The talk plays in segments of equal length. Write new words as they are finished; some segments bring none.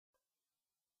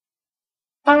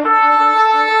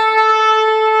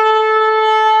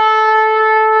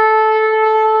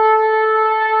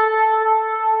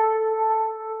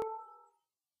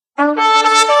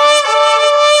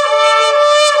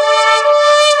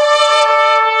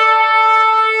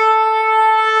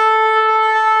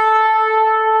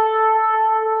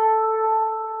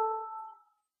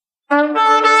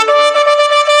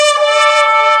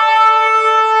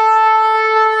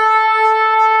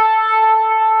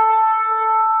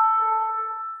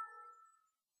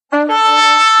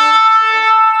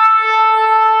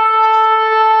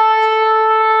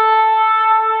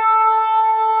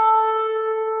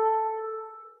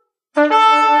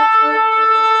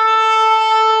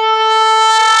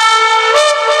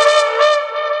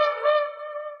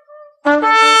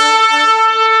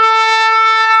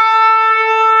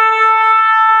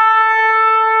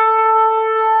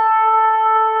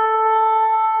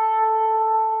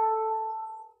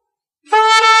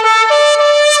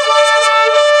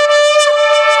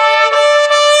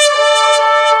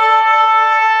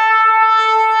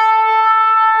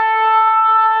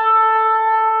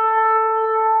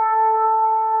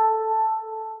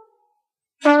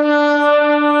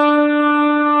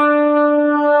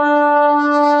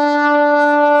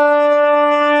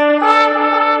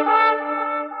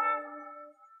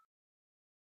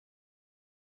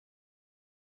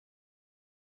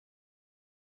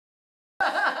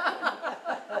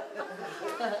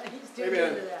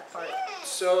Amen.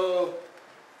 So,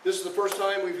 this is the first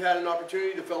time we've had an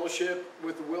opportunity to fellowship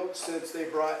with the Wilts since they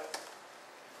brought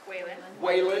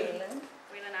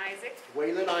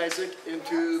Waylon Isaac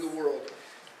into the world.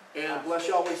 And bless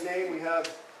Yahweh's name, we have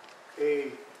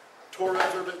a Torah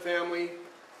observant family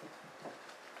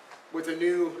with a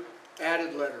new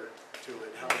added letter to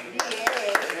it. Hallelujah.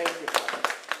 Thank you, God.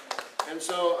 And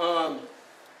so,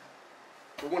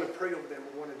 we want to pray over them.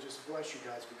 We want to just bless you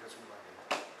guys because we love you.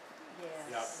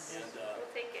 Yes. Yeah. And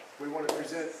We'll take it. we want to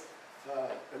present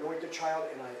anointed child,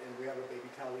 and we have a baby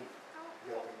TALITHA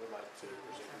that we would like to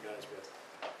present you guys with.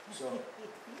 So,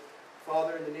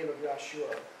 Father, in the name of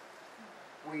Yahshua,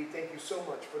 we thank you so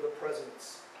much for the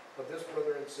presence of this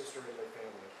brother and sister and their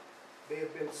family. They have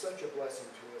been such a blessing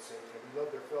to us, and we love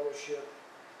their fellowship,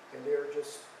 and they're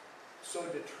just so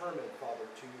determined, Father,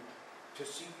 to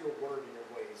seek your word and your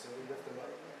ways, and we lift them up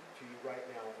to you right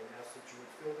now and ask that you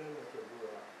would fill them with your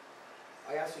ruach.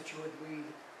 I ask that you would lead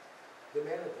the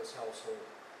man of this household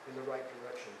in the right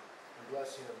direction and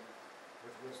bless him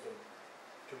with wisdom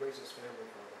to raise his family,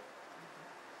 Father.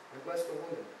 And bless the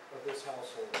woman of this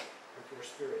household with your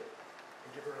spirit and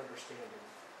give her understanding.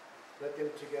 Let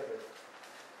them together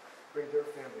bring their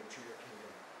family to your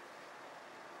kingdom.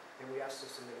 And we ask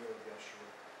this in the name of Yeshua.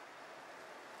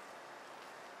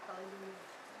 Hallelujah.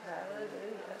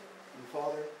 And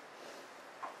Father,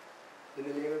 in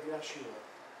the name of Yeshua,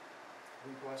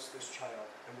 we bless this child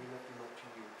and we lift him up to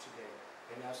you today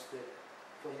and ask that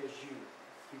from his youth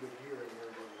he would hear and learn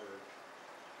your word.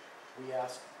 We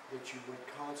ask that you would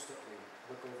constantly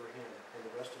look over him and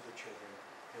the rest of the children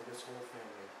and this whole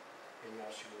family in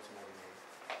Yeshua's mighty name.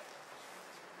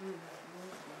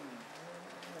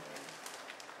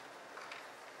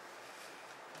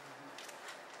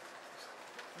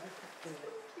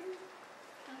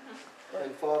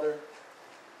 And Father,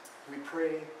 we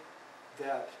pray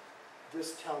that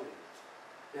this talent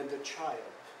and the child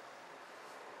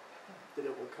that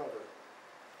it will cover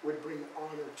would bring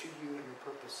honor to you and your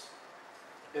purpose,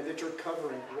 and that your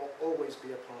covering will always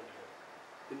be upon him.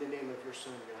 In the name of your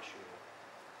Son, Yeshua.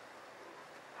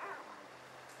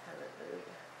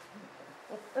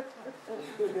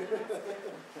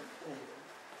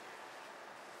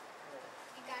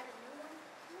 You got a new one?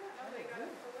 No, they got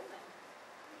it for women.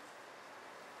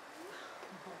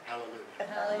 Hallelujah.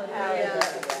 Hallelujah.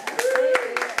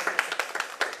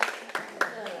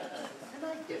 Can I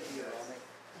give you Aaronic?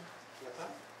 Can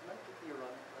I give you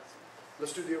Aaronic lesson?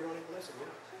 Let's do the Aaronic lesson.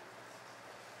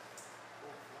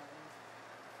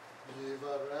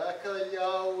 Yivareka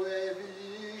Yahweh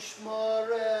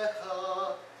v'yishmarecha,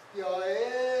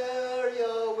 Yair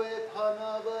Yahweh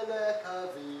panav alecha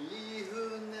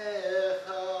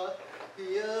v'yihunecha,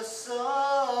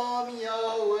 Yasam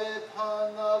Yahweh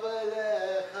panav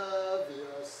alecha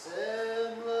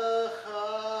v'yasem lecha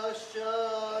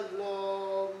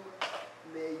shalom.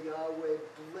 May Yahweh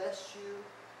bless you,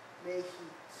 may he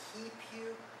keep you,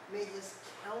 may his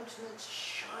countenance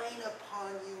shine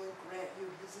upon you and grant you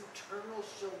his eternal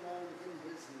shalom in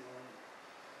his name.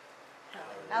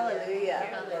 Hallelujah.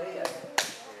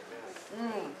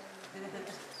 Amen. Thank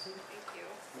you.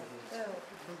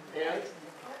 And here's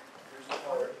the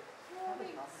card.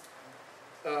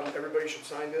 everybody should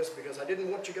sign this because I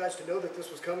didn't want you guys to know that this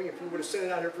was coming. If we would have sent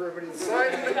it out here for everybody to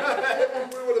sign, we would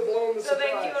have blown the So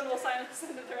thank you, surprise. and we'll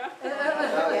send it around.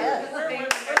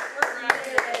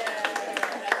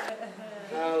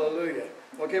 Hallelujah.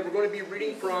 Okay, we're going to be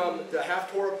reading from the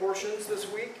Half-Torah Portions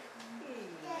this week,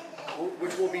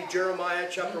 which will be Jeremiah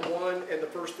chapter 1 and the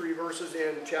first 3 verses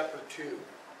in chapter 2.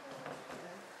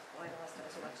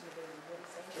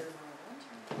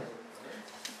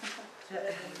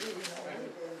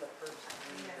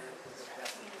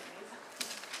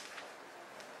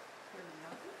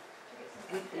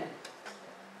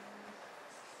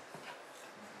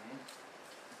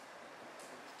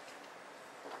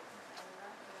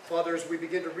 Father, as we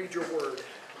begin to read your word,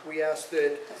 we ask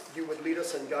that you would lead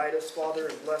us and guide us, Father,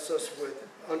 and bless us with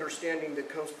understanding that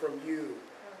comes from you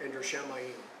and your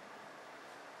Shamayim.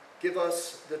 Give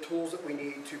us the tools that we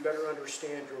need to better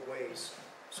understand your ways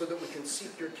so that we can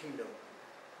seek your kingdom,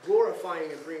 glorifying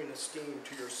and bringing esteem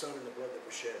to your Son and the blood that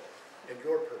was shed and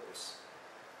your purpose.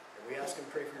 And we ask and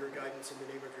pray for your guidance in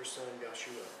the name of your Son,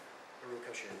 Yahshua. Baruch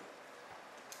Hashem.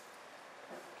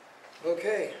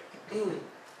 Okay.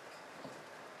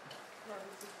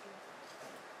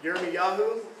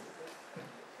 Yirmiyahu,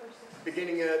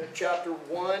 beginning at chapter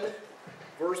 1,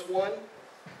 verse 1.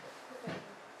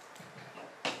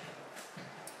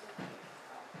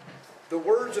 The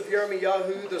words of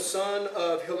Yirmiyahu, the son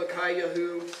of Hilkiah,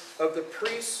 of the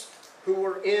priests who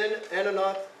were in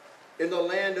Ananoth in the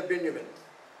land of Benjamin.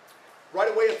 Right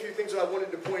away, a few things that I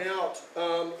wanted to point out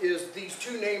is these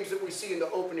two names that we see in the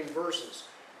opening verses.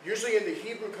 Usually in the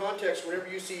Hebrew context, whenever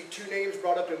you see two names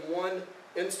brought up in one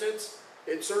instance,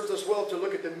 it serves us well to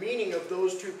look at the meaning of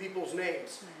those two people's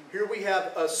names. Here we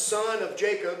have a son of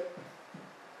Jacob,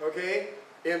 okay,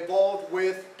 involved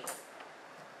with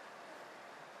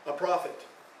a prophet.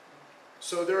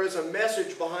 So there is a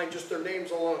message behind just their names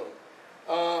alone.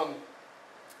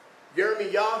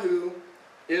 Yirmiyahu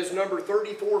is number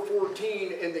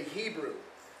 3414 in the Hebrew,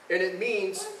 and it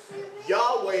means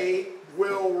Yahweh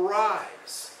will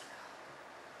rise.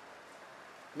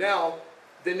 Now,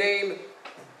 the name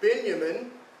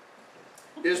Benjamin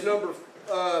is number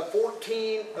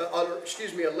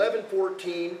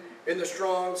 1114 in the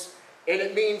Strong's, and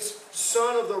it means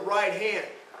son of the right hand.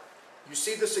 You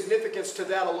see the significance to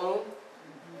that alone?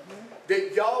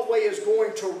 That Yahweh is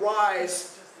going to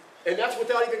rise, and that's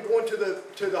without even going to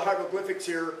the hieroglyphics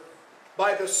here,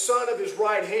 by the son of his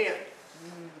right hand.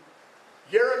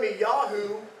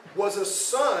 Yirmiyahu was a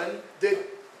son that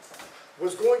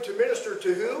was going to minister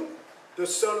to who? The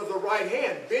son of the right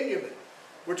hand, Benjamin,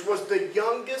 which was the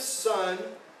youngest son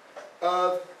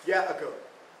of Yaakov.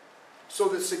 So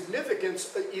the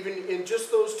significance, even in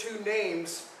just those two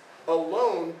names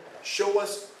alone, show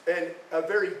us a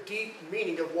very deep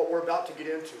meaning of what we're about to get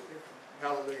into.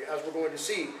 Hallelujah, as we're going to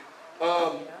see.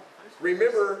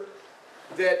 Remember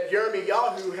that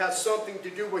Yirmiyahu has something to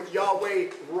do with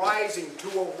Yahweh rising,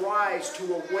 to arise,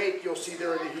 to awake, you'll see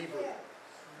there in the Hebrew,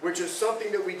 which is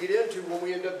something that we get into when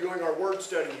we end up doing our word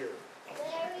study here.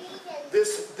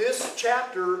 This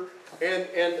chapter and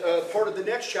part of the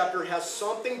next chapter has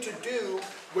something to do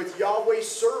with Yahweh's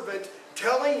servant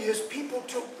telling his people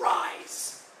to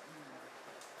rise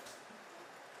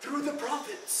through the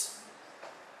prophets.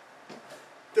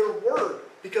 Their word,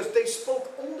 because they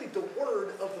spoke only the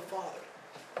word of the Father.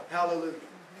 Hallelujah.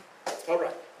 All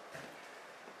right.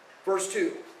 Verse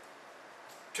 2.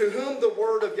 To whom the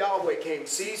word of Yahweh came.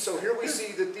 See, so here we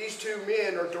see that these two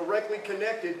men are directly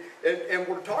connected. And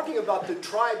we're talking about the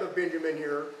tribe of Benjamin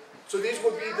here. So these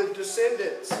would be the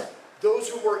descendants. Those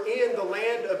who were in the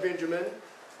land of Benjamin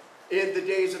in the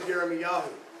days of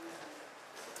Yirmiyahu.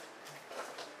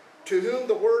 To whom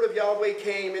the word of Yahweh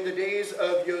came in the days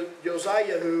of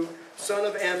Josiah, son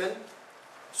of Ammon,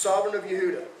 sovereign of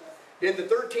Yehudah, in the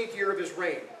 13th year of his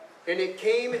reign. And it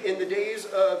came in the days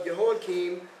of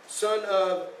Jehoiakim, son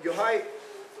of Josiah,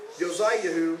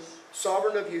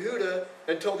 sovereign of Yehudah,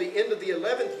 until the end of the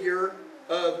 11th year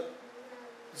of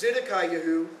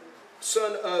Zedekiah,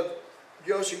 son of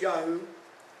Josiah,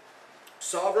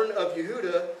 sovereign of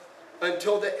Yehudah,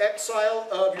 until the exile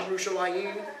of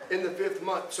Jerusalem in the 5th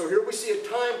month. So here we see a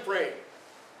time frame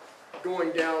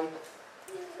going down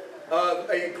of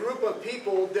a group of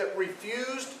people that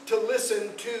refused to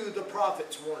listen to the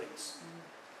prophet's warnings.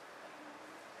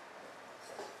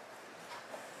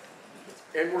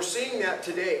 And we're seeing that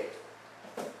today.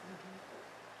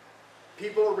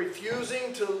 People are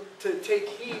refusing to take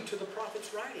heed to the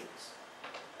prophet's writings.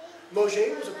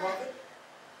 Moshe was a prophet.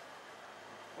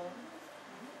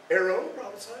 Aaron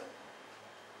prophesied.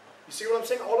 You see what I'm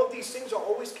saying? All of these things are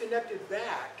always connected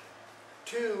back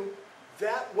to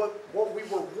that what we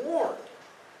were warned.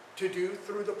 to do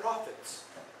through the prophets.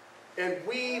 And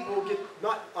we will get,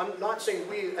 I'm not saying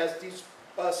we as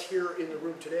us here in the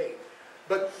room today,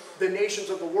 but the nations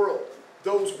of the world,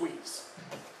 those we's,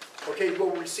 okay,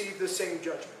 will receive the same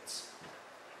judgments.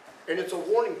 And it's a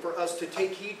warning for us to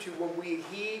take heed to when we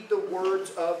heed the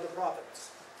words of the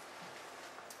prophets.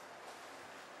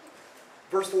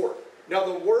 Verse 4. Now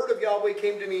the word of Yahweh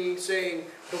came to me, saying,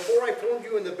 before I formed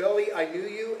you in the belly, I knew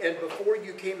you, and before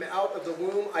you came out of the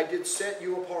womb, I did set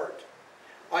you apart.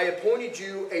 I appointed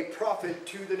you a prophet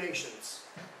to the nations.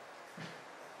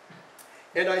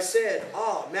 And I said,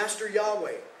 ah, Master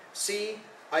Yahweh, see,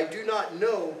 I do not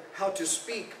know how to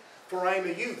speak, for I am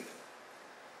a youth.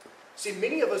 See,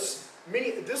 many of us,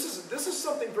 this is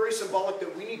something very symbolic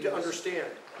that we need to understand.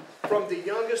 From the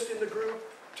youngest in the group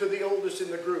to the oldest in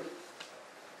the group.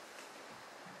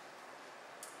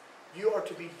 You are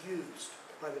to be used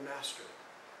by the Master.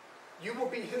 You will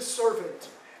be His servant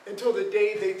until the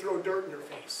day they throw dirt in your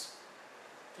face.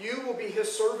 You will be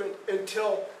His servant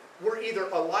until we're either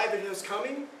alive at His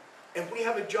coming and we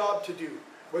have a job to do,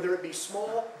 whether it be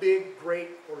small, big, great,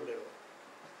 or little.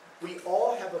 We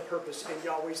all have a purpose in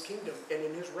Yahweh's kingdom and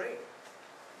in His reign.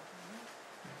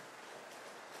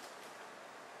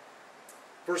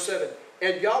 Verse 7,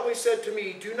 and Yahweh said to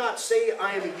me, do not say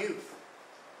I am a youth,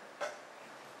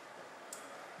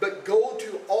 but go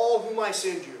to all whom I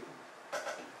send you,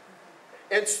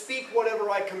 and speak whatever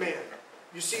I command.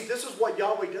 You see, this is what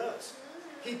Yahweh does.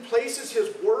 He places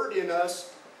His word in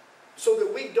us so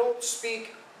that we don't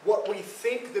speak what we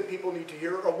think the people need to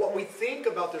hear or what we think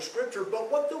about the scripture,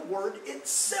 but what the word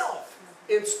itself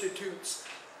institutes.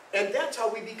 And that's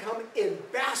how we become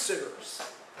ambassadors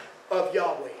of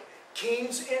Yahweh,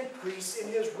 kings and priests in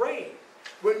His reign.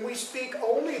 When we speak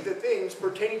only the things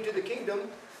pertaining to the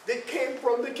kingdom that came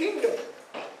from the kingdom.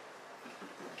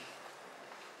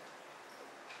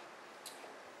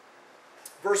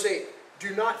 Verse 8,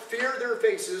 do not fear their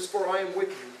faces, for I am with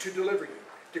you to deliver you,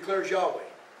 declares Yahweh.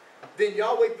 Then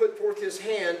Yahweh put forth His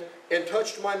hand and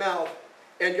touched my mouth,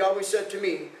 and Yahweh said to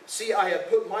me, see, I have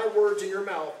put my words in your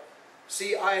mouth.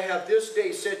 See, I have this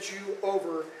day set you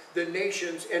over the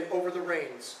nations and over the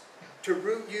reigns, to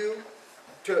root you,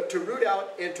 to root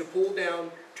out and to pull down,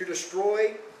 to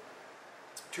destroy,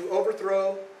 to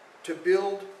overthrow, to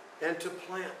build, and to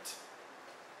plant.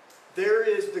 There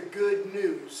is the good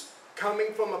news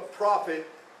coming from a prophet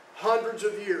hundreds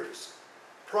of years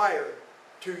prior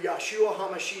to Yeshua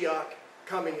HaMashiach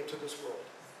coming into this world.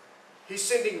 He's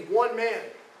sending one man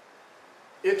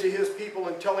into His people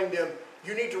and telling them,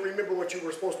 you need to remember what you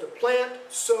were supposed to plant,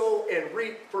 sow, and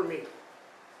reap for me.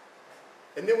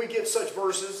 And then we get such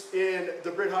verses in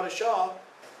the Brit Ha'dasha,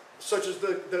 such as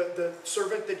the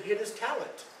servant that hid his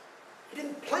talent. He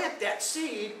didn't plant that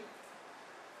seed,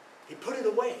 he put it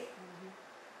away.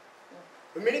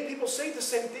 But many people say the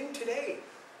same thing today.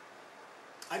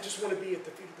 I just want to be at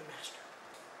the feet of the Master.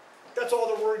 That's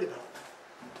all they're worried about.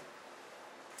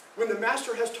 When the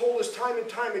Master has told us time and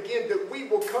time again that we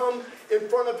will come in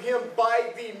front of Him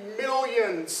by the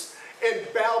millions and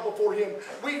bow before Him,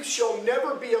 we shall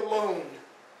never be alone.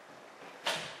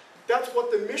 That's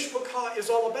what the Mishpachah is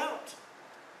all about.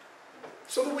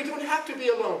 So that we don't have to be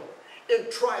alone in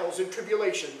trials and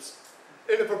tribulations.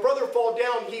 And if a brother fall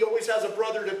down, he always has a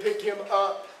brother to pick him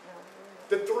up.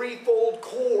 The threefold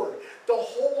cord. The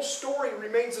whole story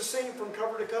remains the same from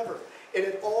cover to cover. And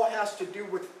it all has to do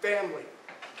with family.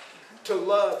 To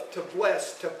love, to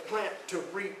bless, to plant, to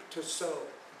reap, to sow.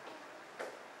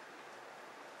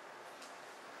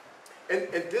 And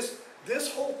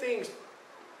this whole thing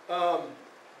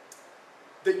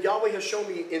that Yahweh has shown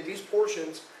me in these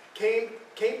portions came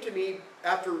to me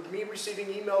after me receiving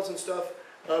emails and stuff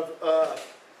of,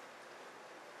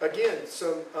 again,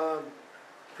 some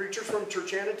preachers from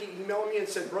Churchanity emailing me and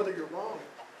said, brother, you're wrong.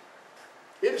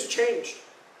 It has changed.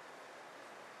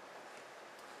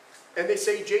 And they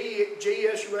say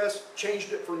JESUS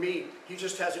changed it for me. He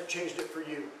just hasn't changed it for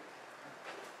you.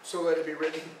 So let it be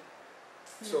written.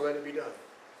 So let it be done.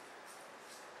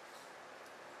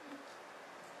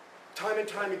 Time and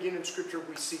time again in Scripture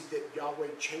we see that Yahweh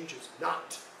changes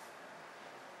not.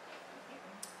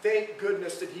 Thank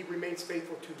goodness that He remains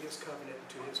faithful to His covenant and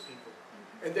to His people.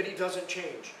 And that He doesn't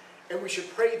change. And we should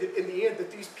pray that in the end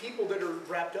that these people that are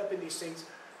wrapped up in these things,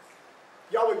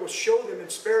 Yahweh will show them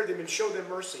and spare them and show them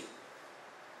mercy.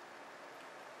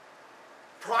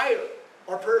 Prior,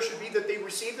 our prayer should be that they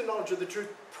receive the knowledge of the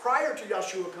truth prior to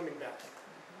Yeshua coming back.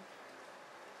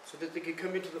 So that they can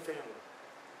come into the family.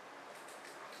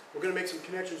 We're going to make some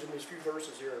connections in these few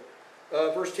verses here.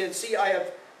 Verse 10, see, I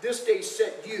have this day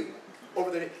set you over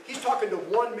the... He's talking to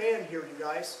one man here, you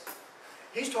guys.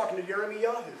 He's talking to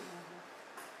Yirmiyahu.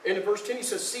 And in verse 10 he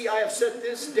says, see, I have set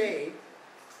this day,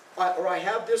 or I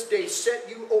have this day set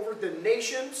you over the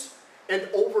nations and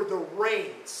over the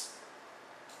reigns,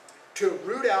 to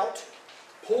root out,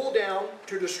 pull down,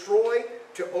 to destroy,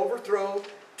 to overthrow,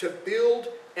 to build,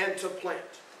 and to plant.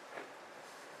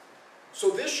 So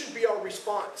this should be our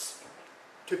response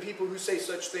to people who say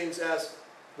such things as,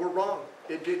 we're wrong,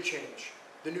 it did change.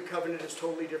 The new covenant is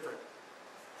totally different.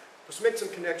 Let's make some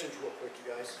connections real quick,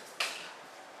 you guys.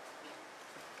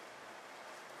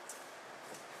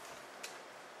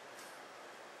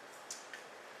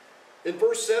 In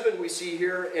verse 7 we see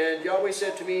here, and Yahweh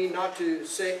said to me not to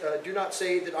say, do not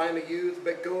say that I am a youth,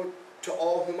 but go to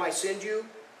all whom I send you,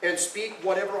 and speak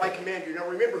whatever I command you. Now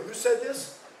remember, who said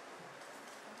this?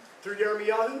 Through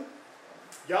Yirmiyahu?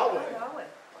 Yahweh.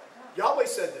 Yahweh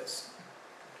said this.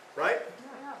 Right?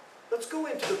 Let's go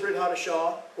into the Brit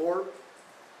Ha'dasha, or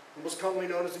most commonly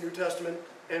known as the New Testament,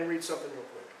 and read something real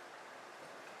quick.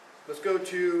 Let's go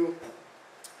to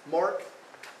Mark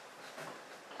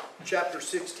chapter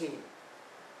 16.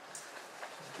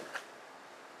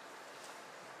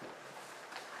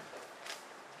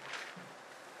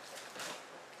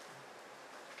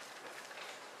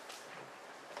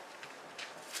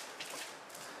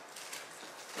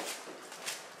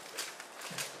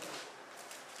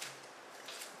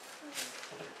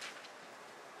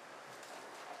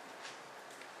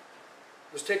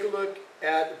 Let's take a look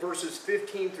at verses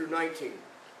 15 through 19.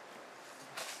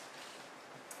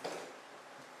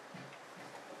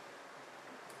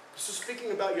 This is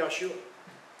speaking about Yahshua.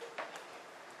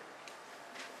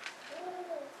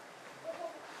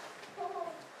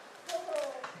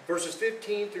 Verses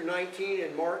 15 through 19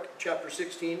 in Mark chapter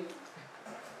 16.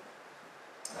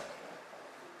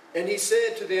 And he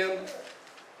said to them,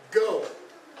 go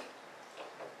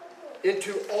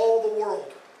into all the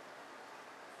world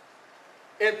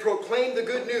and proclaim the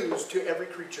good news to every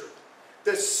creature.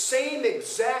 The same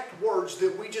exact words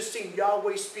that we just seen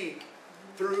Yahweh speak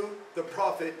through the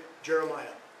prophet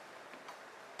Jeremiah.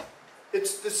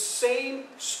 It's the same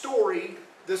story,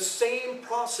 the same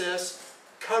process,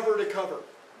 cover to cover.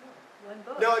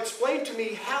 Now explain to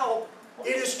me how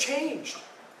it has changed.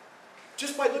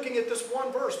 Just by looking at this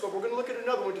one verse, but we're going to look at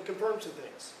another one to confirm some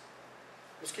things.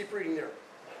 Let's keep reading there.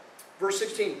 Verse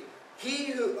 16.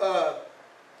 He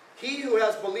who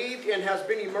has believed and has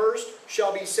been immersed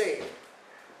shall be saved,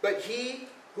 but he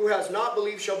who has not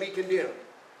believed shall be condemned.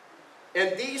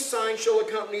 And these signs shall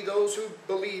accompany those who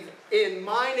believe in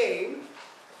my name.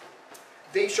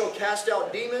 They shall cast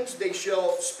out demons. They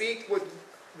shall speak with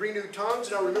renewed tongues.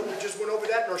 Now remember, we just went over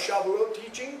that in our Shavuot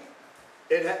teaching.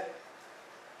 It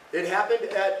happened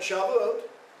at Shavuot.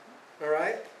 All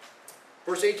right.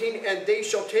 Verse 18, and they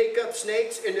shall take up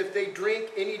snakes, and if they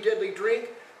drink any deadly drink.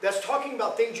 That's talking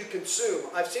about things you consume.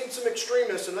 I've seen some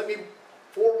extremists, and let me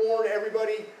forewarn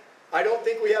everybody, I don't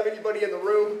think we have anybody in the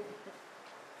room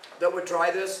that would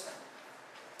try this.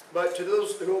 But to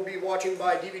those who will be watching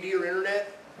by DVD or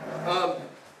internet,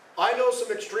 I know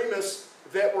some extremists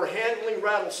that were handling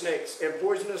rattlesnakes and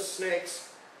poisonous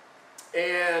snakes,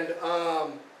 and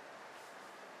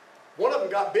one of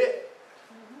them got bit.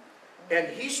 And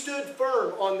he stood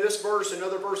firm on this verse and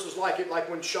other verses like it, like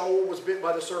when Shaul was bit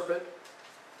by the serpent.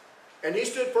 And he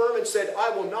stood firm and said, I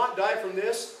will not die from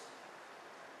this.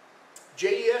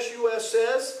 J-E-S-U-S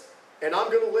says, and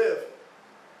I'm going to live.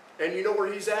 And you know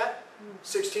where he's at?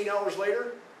 16 hours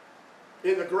later?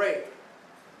 In the grave.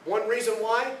 One reason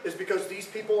why is because these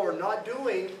people are not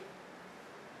doing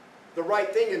the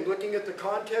right thing and looking at the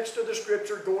context of the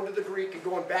scripture, going to the Greek and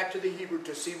going back to the Hebrew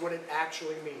to see what it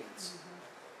actually means.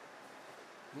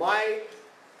 My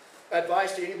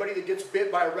advice to anybody that gets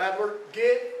bit by a rattler,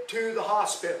 get to the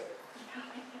hospital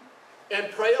and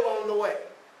pray along the way.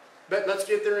 But let's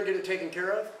get there and get it taken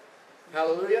care of.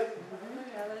 Hallelujah.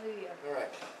 Hallelujah. All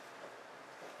right.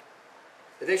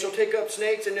 They shall take up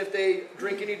snakes, and if they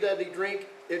drink any deadly drink,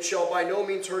 it shall by no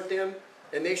means hurt them.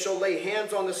 And they shall lay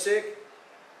hands on the sick,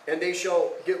 and they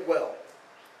shall get well.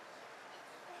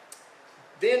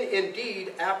 Then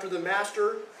indeed, after the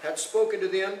master had spoken to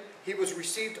them, he was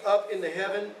received up into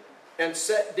heaven and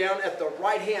set down at the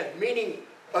right hand, meaning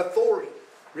authority.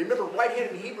 Remember, right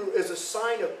hand in Hebrew is a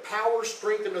sign of power,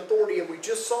 strength, and authority, and we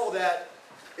just saw that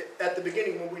at the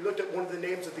beginning when we looked at one of the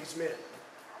names of these men.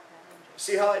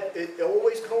 See how it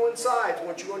always coincides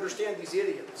once you understand these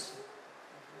idioms.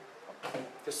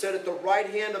 To set at the right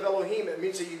hand of Elohim, it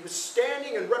means that he was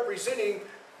standing and representing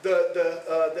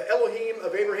the Elohim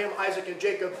of Abraham, Isaac, and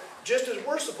Jacob, just as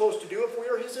we're supposed to do if we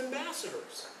are his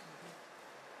ambassadors.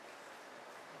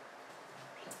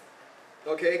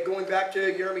 Okay, going back to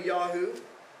Yirmiyahu.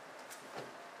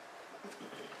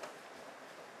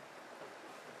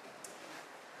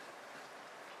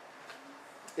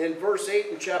 in verse 8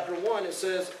 in chapter 1, it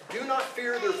says, "Do not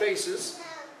fear their faces,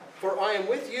 for I am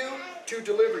with you to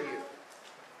deliver you."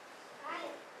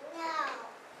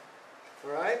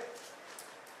 All right?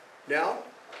 Now,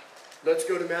 let's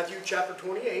go to Matthew chapter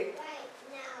 28.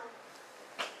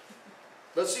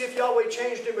 Let's see if Yahweh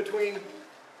changed in between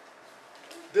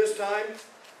this time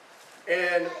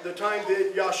and the time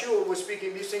that Yahshua was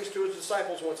speaking these things to his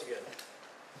disciples once again.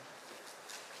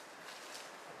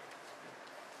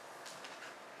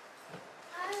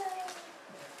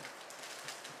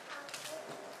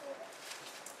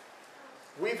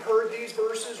 We've heard these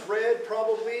verses read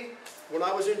probably. When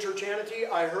I was in Churchanity,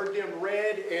 I heard them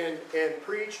read and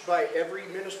preached by every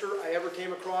minister I ever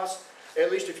came across,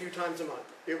 at least a few times a month.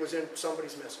 It was in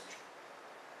somebody's message.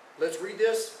 Let's read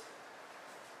this.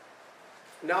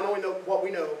 Now knowing what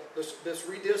we know, let's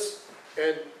read this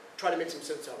and try to make some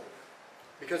sense out of it.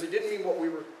 Because it didn't mean what we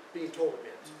were being told it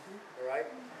meant. All right?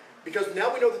 Because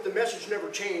now we know that the message never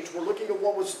changed. We're looking at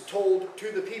what was told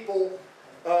to the people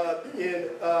in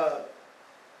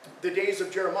the days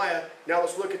of Jeremiah. Now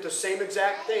let's look at the same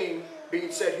exact thing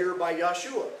being said here by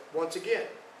Yahshua. Once again,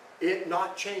 it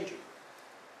not changing.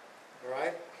 All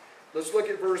right? Let's look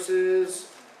at verses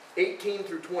 18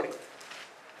 through 20.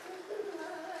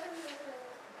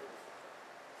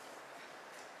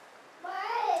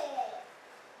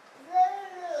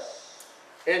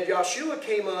 And Yahshua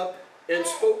came up and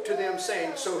spoke to them,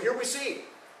 saying, so here we see,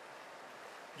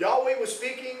 Yahweh was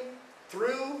speaking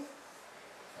through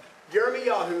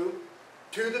Yirmiyahu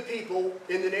to the people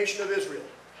in the nation of Israel.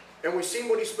 And we've seen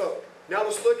what he spoke. Now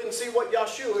let's look and see what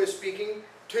Yahshua is speaking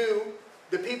to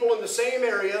the people in the same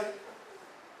area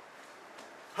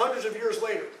hundreds of years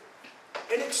later.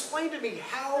 And explain to me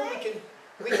how we can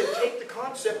take the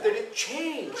concept that it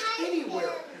changed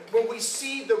anywhere when we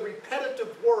see the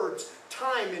repetitive words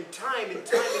time and time and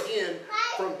time again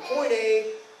from point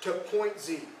A to point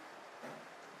Z.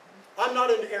 I'm not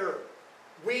in error.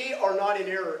 We are not in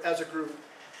error as a group.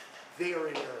 They are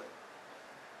in error.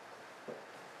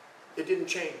 It didn't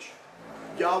change.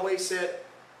 Yahweh said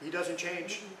he doesn't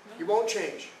change. He won't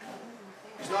change.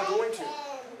 He's not going to.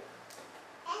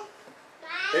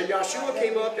 And Yahshua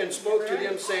came up and spoke to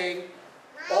them, saying,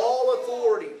 all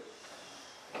authority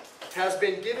has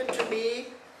been given to me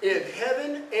in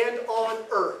heaven and on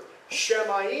earth.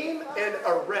 Shemaim and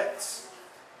Aretz.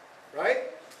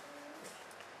 Right?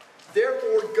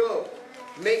 Therefore go,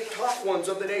 make taught ones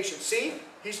of the nation. See?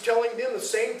 He's telling them the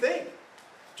same thing.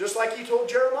 Just like he told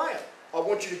Jeremiah. I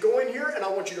want you to go in here and I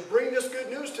want you to bring this good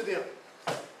news to them.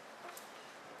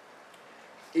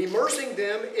 Immersing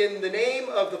them in the name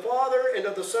of the Father and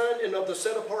of the Son and of the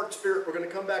set-apart Spirit. We're going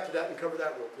to come back to that and cover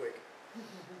that real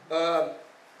quick.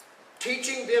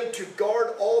 Teaching them to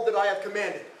guard all that I have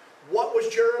commanded. What was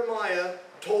Jeremiah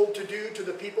told to do to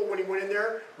the people when he went in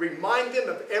there? Remind them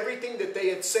of everything that they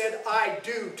had said I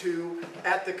do to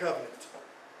at the covenant.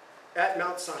 At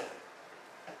Mount Sinai.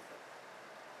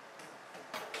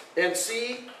 And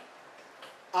see,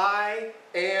 I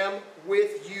am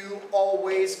with you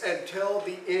always until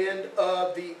the end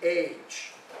of the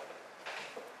age.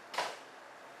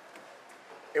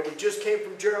 And we just came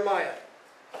from Jeremiah.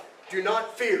 Do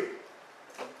not fear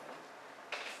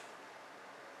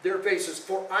their faces,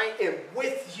 for I am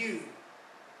with you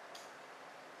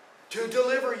to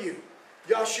deliver you.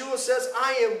 Yahshua says,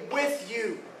 I am with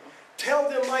you. Tell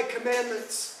them my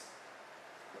commandments.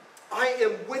 I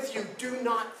am with you. Do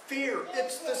not fear.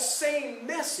 It's the same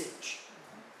message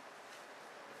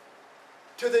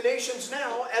to the nations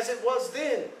now as it was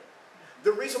then.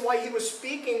 The reason why he was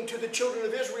speaking to the children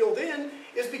of Israel then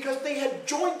is because they had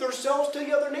joined themselves to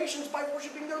the other nations by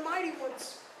worshiping their mighty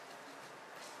ones.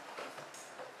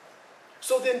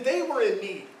 So then they were in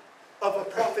need of a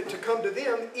prophet to come to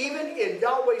them, even in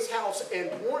Yahweh's house,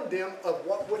 and warn them of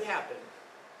what would happen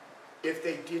if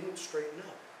they didn't straighten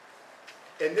up.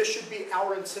 And this should be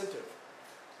our incentive.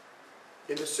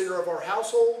 In the center of our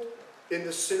household, in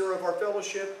the center of our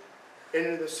fellowship, and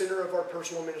in the center of our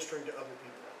personal ministering to other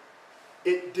people.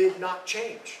 It did not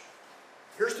change.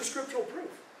 Here's the scriptural proof.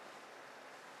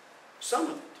 Some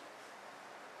of it.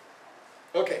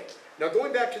 Okay, now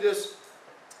going back to this,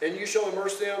 and you shall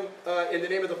immerse them in the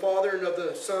name of the Father and of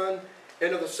the Son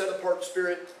and of the set-apart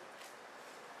Spirit.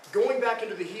 Going back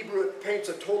into the Hebrew, it paints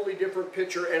a totally different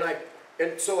picture,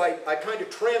 and so I kind of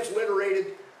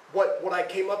transliterated what I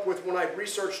came up with when I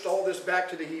researched all this back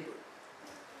to the Hebrew.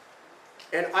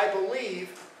 And I believe,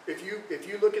 if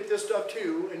you look at this stuff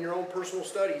too, in your own personal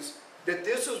studies, that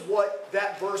this is what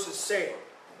that verse is saying.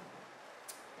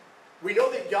 We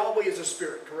know that Yahweh is a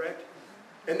spirit, correct?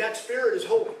 And that spirit is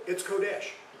holy. It's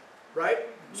Kodesh, right?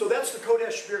 So that's the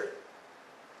Kodesh spirit.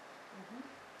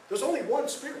 There's only one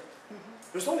Spirit.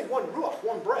 There's only one Ruach,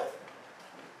 one breath.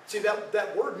 See,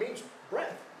 that word means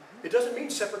breath. It doesn't mean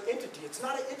separate entity. It's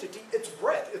not an entity, it's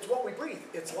breath. It's what we breathe.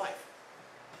 It's life.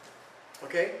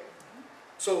 Okay?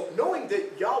 So knowing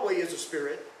that Yahweh is a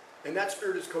Spirit, and that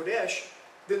Spirit is Kodesh,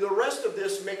 then the rest of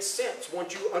this makes sense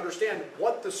once you understand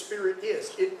what the Spirit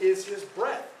is. It is His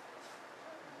breath.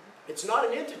 It's not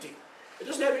an entity. It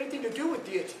doesn't have anything to do with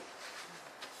deity.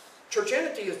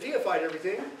 Churchanity has deified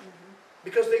everything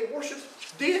because they worship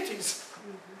deities.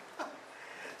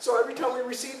 So every time we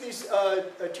receive these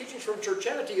teachings from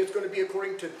Churchanity, it's going to be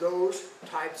according to those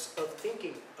types of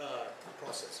thinking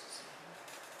processes.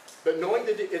 But knowing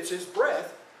that it's His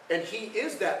breath, and He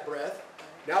is that breath,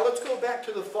 now let's go back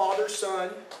to the Father,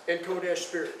 Son, and Kodesh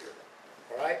Spirit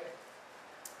here. All right?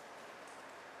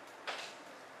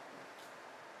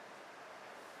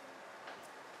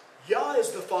 Yah is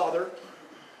the Father,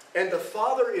 and the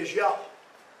Father is Yah.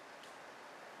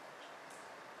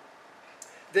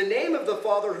 The name of the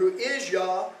Father who is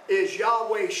Yah is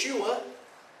Yahweh Shua,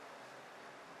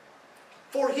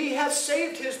 for He has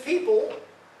saved His people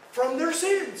from their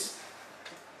sins.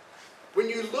 When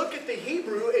you look at the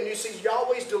Hebrew and you see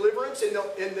Yahweh's deliverance in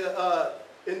the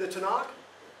Tanakh,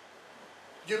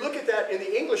 you look at that in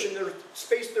the English and they're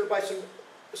spaced there by some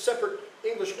separate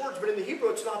English words, but in the Hebrew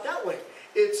it's not that way.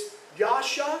 It's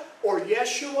Yasha or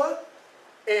Yeshua,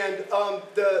 and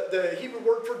the Hebrew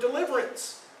word for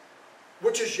deliverance,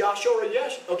 which is Yasha or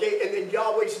Yesh, okay, and then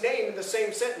Yahweh's name in the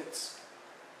same sentence.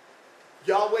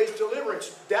 Yahweh's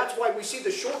deliverance. That's why we see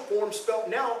the short form spelled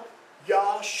now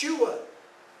Yahshua.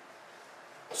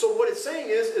 So what it's saying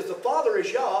is the Father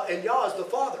is Yah, and Yah is the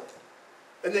Father.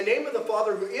 And the name of the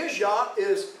Father who is Yah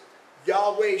is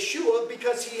Yahweh Shua,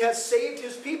 because He has saved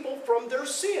His people from their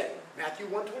sin. Matthew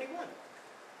 1:21.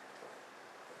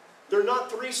 They're not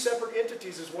three separate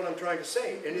entities is what I'm trying to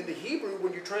say. And in the Hebrew,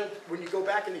 when you go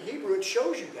back in the Hebrew, it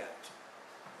shows you that.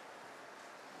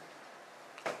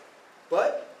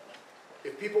 But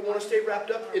if people want to stay wrapped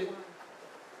up in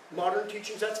modern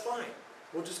teachings, that's fine.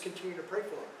 We'll just continue to pray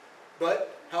for them.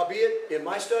 But howbeit, in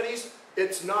my studies,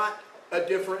 it's not a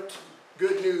different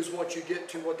good news once you get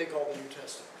to what they call the New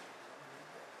Testament.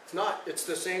 It's not. It's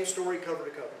the same story cover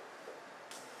to cover.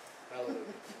 Hallelujah.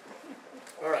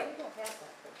 All right.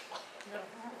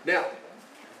 Now,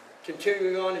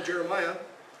 continuing on in Jeremiah.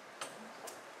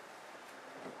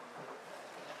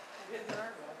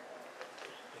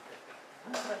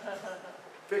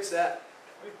 Fix that.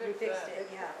 We fixed it,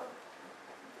 yeah.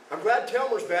 I'm glad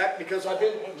Telmer's back because I've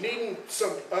been needing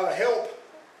some help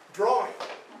drawing.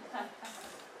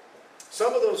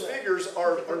 Some of those figures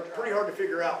are pretty hard to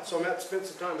figure out, so I'm going to have to spend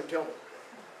some time with Telmer.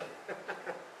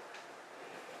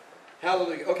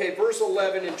 Hallelujah. Okay, verse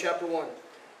 11 in chapter 1.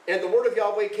 And the word of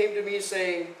Yahweh came to me,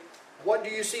 saying, What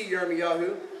do you see,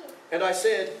 Yirmiyahu? And I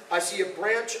said, I see a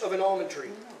branch of an almond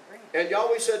tree. And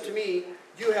Yahweh said to me,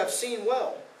 You have seen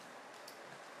well,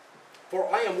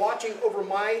 for I am watching over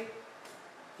my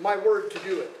word to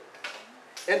do it.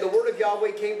 And the word of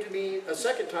Yahweh came to me a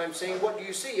second time, saying, What do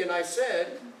you see? And I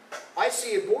said, I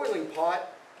see a boiling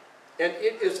pot, and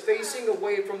it is facing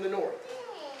away from the north.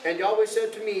 And Yahweh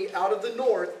said to me, Out of the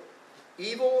north,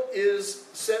 evil is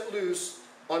set loose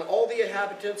on all the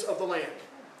inhabitants of the land.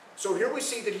 So here we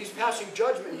see that He's passing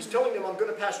judgment. He's telling them, I'm going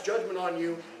to pass judgment on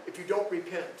you if you don't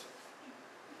repent.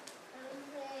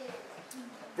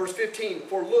 Verse 15,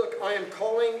 For look, I am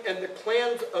calling, and the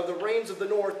clans of the reigns of the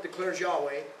north, declares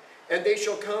Yahweh, and they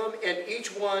shall come, and each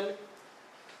one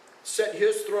set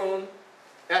his throne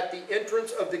at the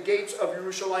entrance of the gates of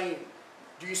Jerusalem.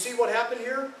 Do you see what happened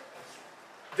here?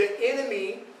 The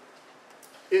enemy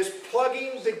is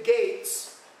plugging the gates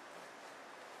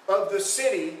of the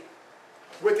city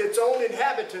with its own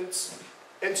inhabitants,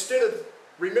 instead of,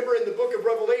 remember in the book of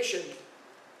Revelation,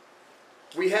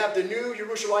 we have the new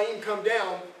Jerusalem come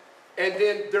down, and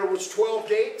then there was 12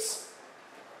 gates.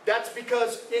 That's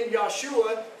because in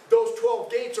Yahshua, those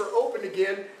 12 gates are open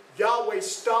again. Yahweh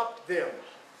stopped them.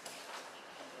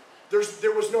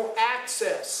 There was no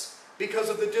access because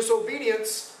of the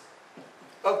disobedience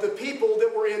of the people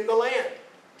that were in the land.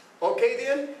 Okay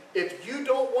then, if you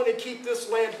don't want to keep this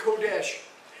land Kodesh,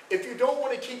 if you don't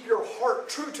want to keep your heart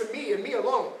true to me and me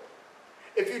alone,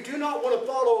 if you do not want to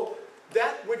follow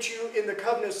that which you in the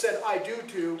covenant said I do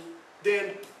to,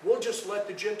 then we'll just let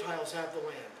the Gentiles have the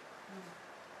land.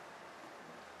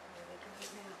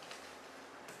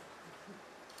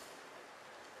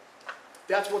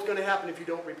 That's what's going to happen if you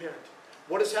don't repent.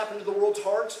 What has happened to the world's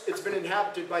hearts? It's been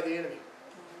inhabited by the enemy.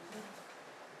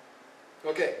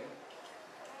 Okay.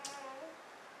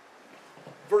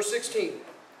 Verse 16.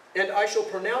 And I shall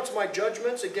pronounce my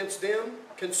judgments against them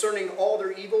concerning all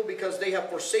their evil, because they have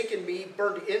forsaken me,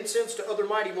 burned incense to other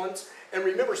mighty ones. And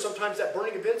remember, sometimes that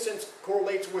burning of incense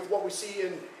correlates with what we see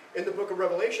in the book of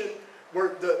Revelation, where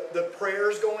the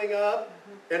prayers going up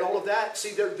and all of that.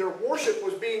 See, their worship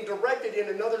was being directed in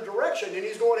another direction. And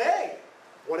he's going, hey,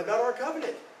 what about our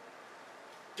covenant?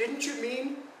 Didn't you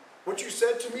mean what you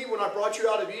said to me when I brought you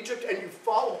out of Egypt and you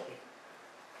followed me?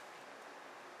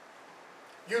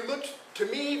 You looked to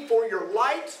me for your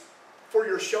light, for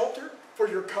your shelter, for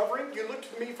your covering. You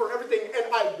looked to me for everything, and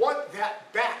I want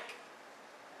that back.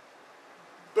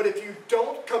 But if you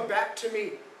don't come back to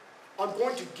me, I'm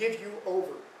going to give you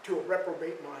over to a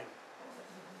reprobate mind,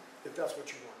 if that's what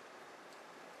you want.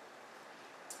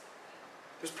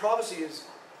 This prophecy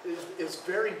is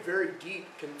very, very deep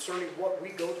concerning what we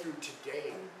go through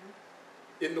today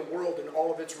in the world and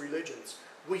all of its religions.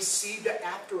 We see the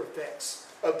after effects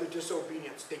of the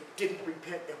disobedience. They didn't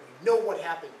repent, and we know what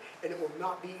happened, and it will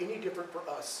not be any different for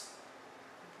us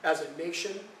as a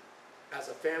nation, as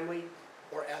a family,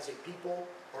 or as a people,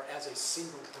 or as a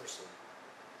single person.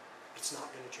 It's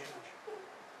not going to change.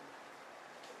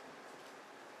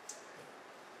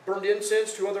 Burned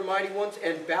incense to other mighty ones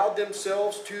and bowed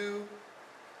themselves to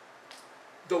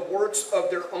the works of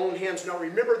their own hands. Now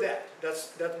remember that.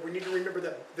 We need to remember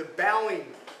that. The bowing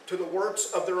to the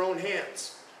works of their own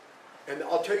hands. And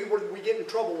I'll tell you where we get in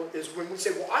trouble is when we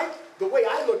say, well, the way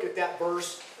I look at that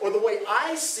verse, or the way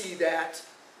I see that,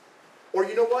 or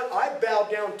you know what, I bow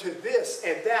down to this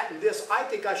and that and this. I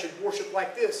think I should worship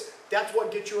like this. That's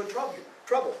what gets you in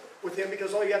trouble with him,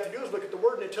 because all you have to do is look at the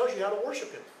word and it tells you how to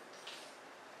worship him.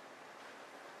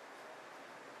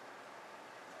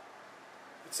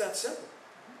 It's that simple.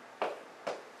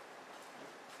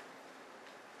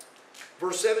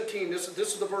 Verse 17, this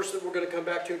is the verse that we're going to come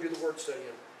back to and do the word study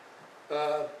in.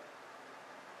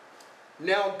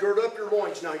 Now gird up your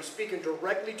loins. Now he's speaking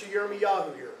directly to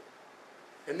Yirmiyahu here.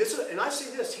 And I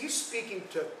see this, he's speaking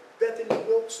to Bethany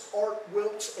Wilkes, Art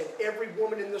Wilkes, and every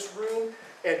woman in this room,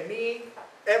 and me,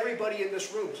 everybody in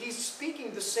this room. He's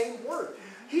speaking the same word.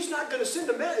 He's not going to send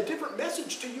a different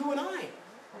message to you and I.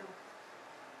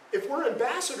 If we're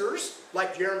ambassadors,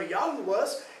 like Yirmiyahu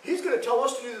was, he's going to tell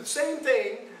us to do the same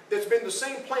thing that's been the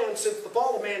same plan since the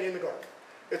fall of man in the garden.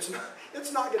 It's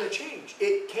not going to change.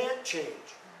 It can't change.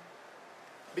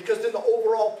 Because then the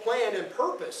overall plan and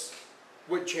purpose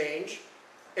would change,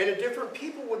 and a different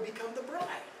people would become the bride.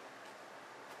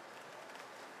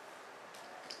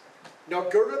 Now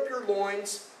gird up your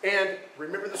loins, and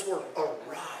remember this word,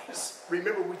 arise.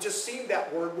 Remember, we just seen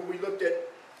that word when we looked at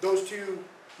those two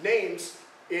names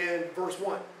in verse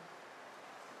 1.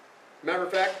 Matter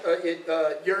of fact,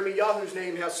 Yirmiyahu's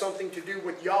name has something to do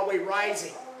with Yahweh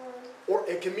rising. Or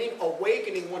it can mean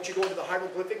awakening once you go into the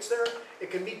hieroglyphics there.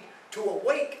 It can mean to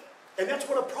awake. And that's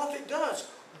what a prophet does.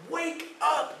 Wake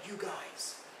up, you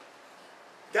guys.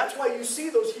 That's why you see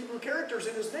those Hebrew characters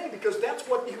in his name, because that's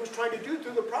what he was trying to do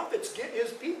through the prophets. Get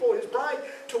his people, his bride,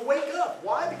 to wake up.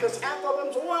 Why? Because half of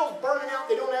them's oil's burning out.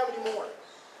 They don't have any more.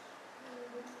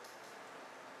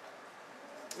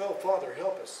 Oh, Father,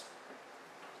 help us.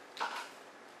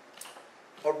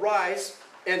 Arise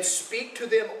and speak to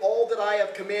them all that I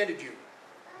have commanded you.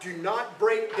 Do not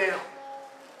break down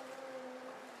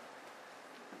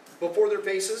before their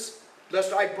faces,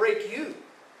 lest I break you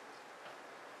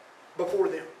before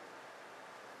them.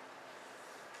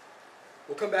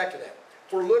 We'll come back to that.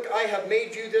 For look, I have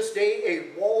made you this day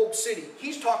a walled city.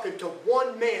 He's talking to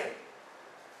one man.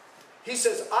 He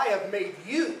says, I have made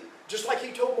you, just like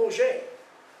he told Moshe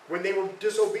when they were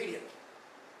disobedient.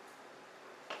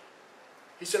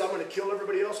 He said, I'm going to kill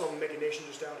everybody else. I'm going to make a nation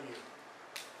just out of you.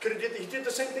 He did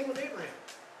the same thing with Abraham.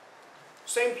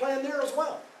 Same plan there as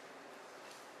well.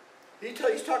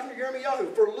 He's talking to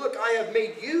Yirmiyahu. For look, I have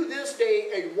made you this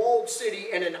day a walled city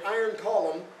and an iron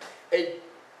column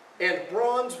and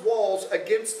bronze walls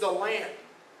against the land.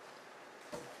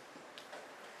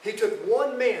 He took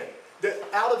one man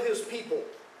out of his people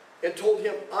and told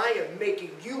him, I am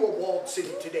making you a walled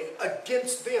city today.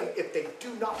 Against them, if they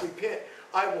do not repent,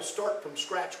 I will start from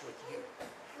scratch with you.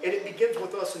 And it begins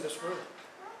with us in this room.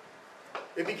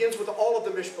 It begins with all of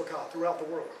the Mishpachah throughout the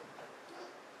world.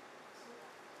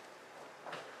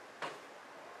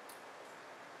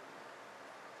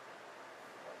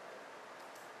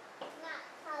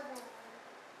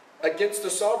 Against the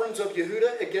sovereigns of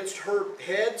Yehudah, against her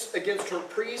heads, against her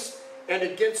priests, and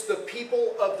against the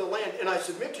people of the land. And I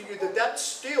submit to you that that's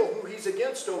still who he's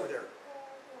against over there.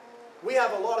 We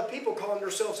have a lot of people calling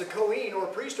themselves a Kohen or a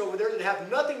priest over there that have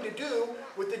nothing to do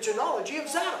with the genealogy of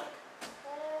Zadok.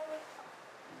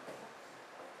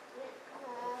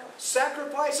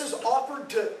 Sacrifices offered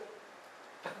to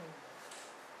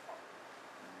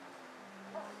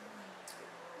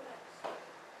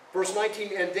Verse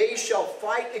 19, and they shall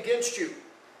fight against you.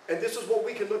 And this is what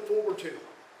we can look forward to.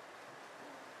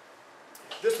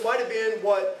 This might have been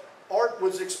what Art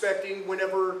was expecting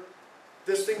whenever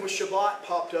this thing with Shabbat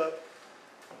popped up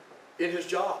in his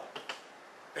job.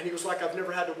 And he was like, I've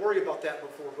never had to worry about that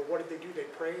before. But what did they do? They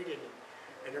prayed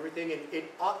and everything. And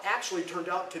it actually turned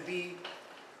out to be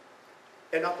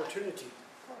an opportunity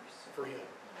for him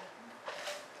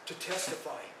to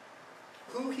testify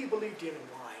who he believed in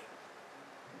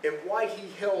and why he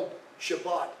held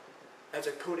Shabbat as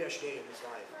a Kodesh day in his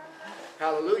life.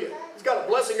 Hallelujah. He's got a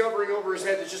blessing hovering over his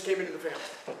head that just came into the family.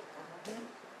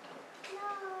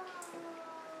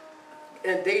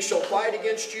 And they shall fight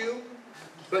against you,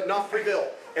 but not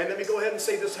prevail. And let me go ahead and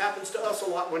say this happens to us a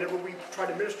lot whenever we try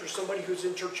to minister to somebody who's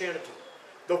in churchianity.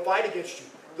 They'll fight against you.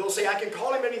 They'll say, I can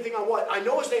call him anything I want. I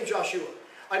know his name's Joshua.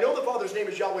 I know the Father's name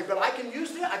is Yahweh, but I can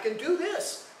use that. I can do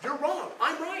this. You're wrong.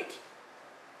 I'm right.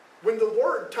 When the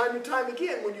word, time and time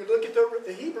again, when you look at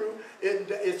the Hebrew,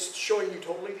 it's showing you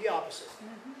totally the opposite.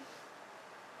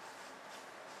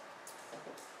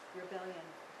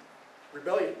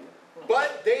 Rebellion.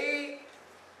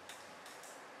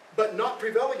 But not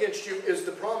prevail against you is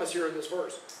the promise here in this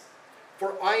verse.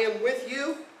 For I am with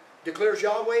you, declares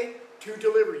Yahweh, to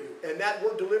deliver you. And that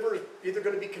word deliver is either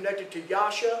going to be connected to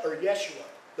Yasha or Yeshua,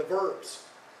 the verbs.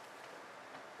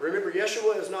 Remember,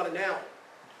 Yeshua is not a noun.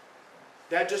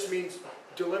 That just means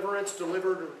deliverance,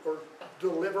 delivered, or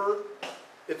deliver.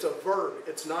 It's a verb.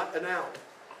 It's not a noun.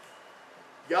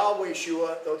 Yahweh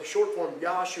Shua, though the short form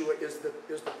Yahshua is the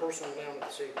personal noun of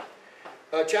the Savior.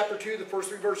 Chapter 2, the first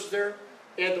 3 verses there.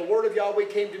 And the word of Yahweh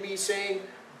came to me, saying,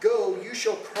 Go, you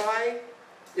shall cry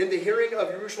in the hearing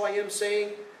of Jerusalem,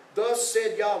 saying, Thus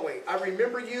said Yahweh, I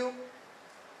remember you,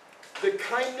 the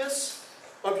kindness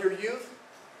of your youth,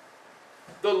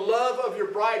 the love of your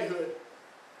bridehood.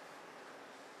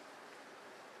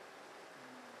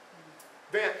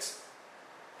 Vance,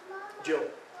 Jill,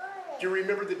 do you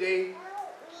remember the day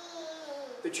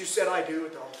that you said I do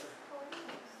at the altar?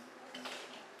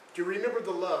 Do you remember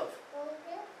the love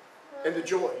and the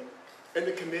joy and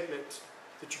the commitment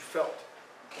that you felt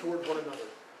toward one another?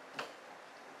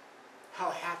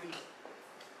 How happy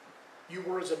you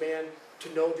were as a man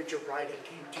to know that your bride had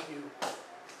came to you.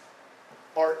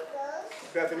 Art,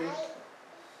 Bethany,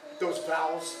 those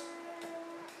vows.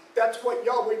 That's what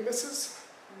Yahweh misses.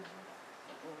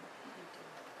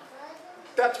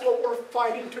 That's what we're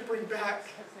fighting to bring back.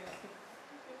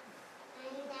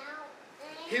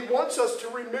 He wants us to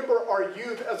remember our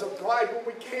youth as a bride when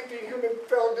we came to him and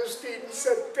fell at his feet and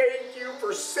said, Thank you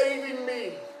for saving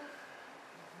me.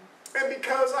 And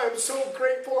because I am so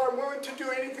grateful, I'm willing to do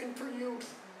anything for you.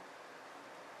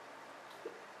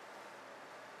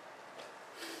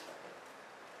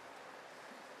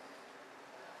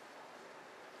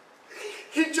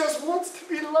 He just wants to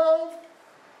be loved.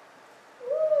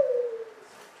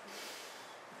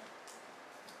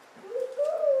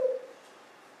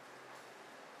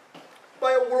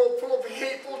 By a world full of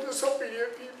hateful,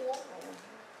 disobedient people.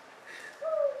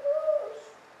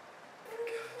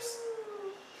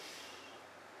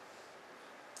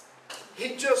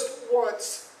 He just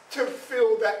wants to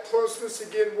feel that closeness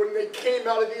again when they came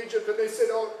out of Egypt and they said,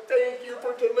 Oh, thank you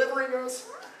for delivering us.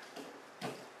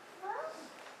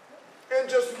 And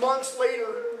just months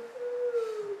later,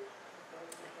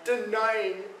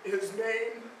 denying his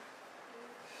name,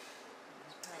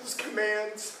 his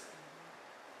commands.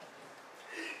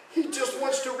 He just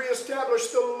wants to reestablish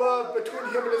the love between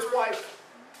him and his wife.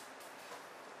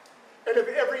 And if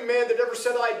every man that ever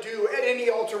said I do at any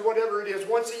altar, whatever it is,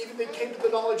 once even they came to the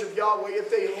knowledge of Yahweh, if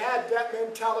they had that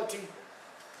mentality,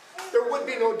 there would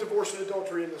be no divorce and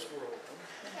adultery in this world.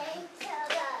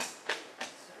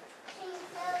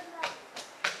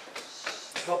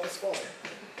 Help us, Father.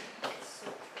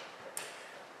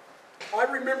 I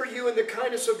remember you in the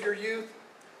kindness of your youth,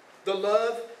 the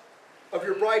love of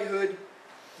your bridehood,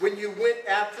 when you went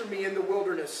after me in the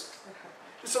wilderness.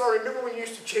 He said, I remember when you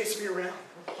used to chase me around.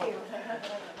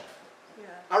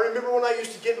 I remember when I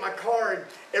used to get in my car and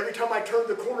every time I turned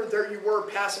the corner, there you were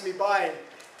passing me by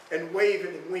and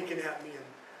waving and winking at me. And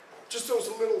just those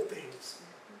little things.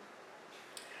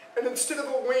 And instead of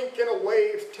a wink and a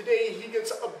wave, today he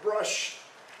gets a brush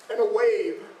and a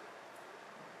wave.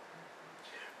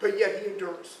 But yet he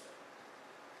endures.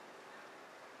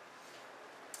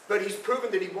 But he's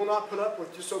proven that he will not put up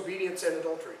with disobedience and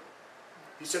adultery.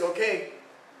 He said, okay,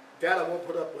 that I won't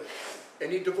put up with.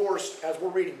 And he divorced, as we're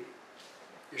reading,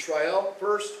 Israel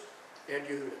first and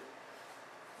Yehudah.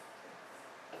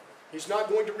 He's not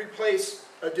going to replace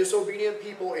a disobedient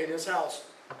people in his house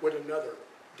with another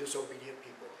disobedient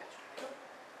people.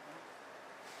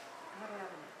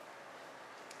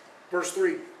 Verse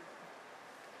 3.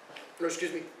 Or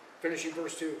excuse me, finishing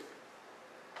verse 2.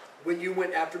 When you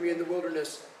went after me in the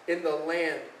wilderness, in the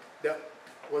land that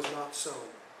was not sown.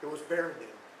 It was barren then.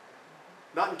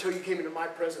 Not until you came into my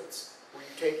presence were you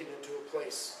taken into a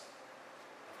place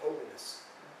of holiness,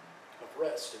 of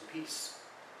rest and peace,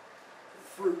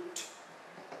 fruit.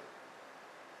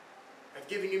 I've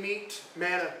given you meat,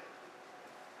 manna.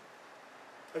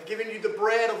 I've given you the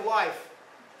bread of life.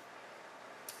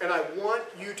 And I want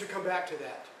you to come back to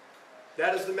that.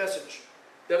 That is the message.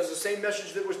 That is the same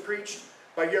message that was preached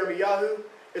by Yirmiyahu.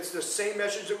 It's the same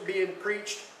message that was being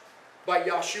preached by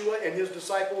Yahshua and his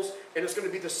disciples. And it's going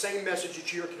to be the same message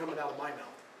that you're coming out of my mouth.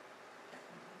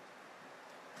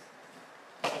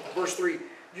 Verse 3.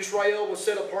 Yisrael was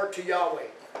set apart to Yahweh.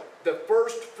 The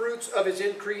first fruits of his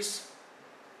increase,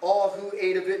 all who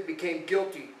ate of it became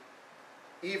guilty.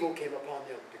 Evil came upon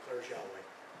them, declares Yahweh.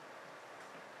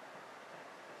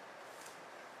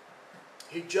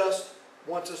 He just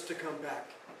wants us to come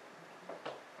back.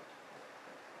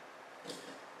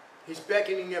 He's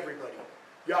beckoning everybody.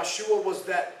 Yahshua was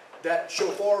that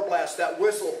shofar blast, that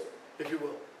whistle, if you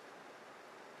will,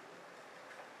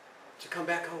 to come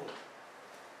back home.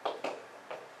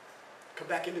 Come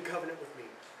back into covenant with me,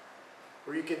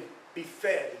 where you can be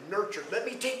fed and nurtured. Let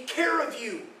me take care of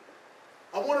you.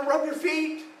 I want to rub your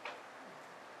feet.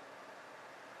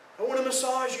 I want to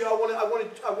massage you. I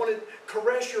want to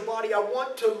caress your body. I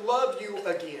want to love you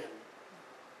again.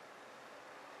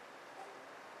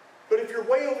 But if you're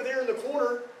way over there in the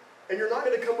corner and you're not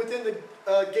going to come within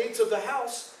the gates of the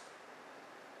house,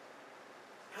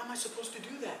 how am I supposed to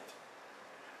do that?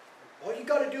 All you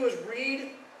got to do is read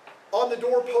on the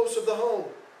doorposts of the home.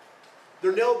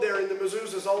 They're nailed there in the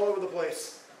mezuzahs all over the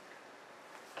place.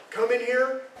 Come in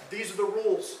here, these are the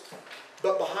rules.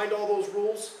 But behind all those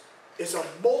rules is a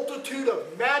multitude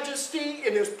of majesty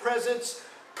in his presence,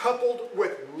 coupled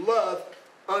with love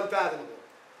unfathomable.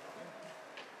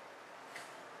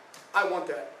 I want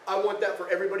that. I want that for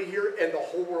everybody here and the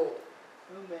whole world.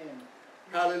 Amen.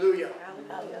 Hallelujah.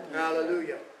 Hallelujah.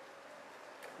 Hallelujah.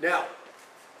 Now,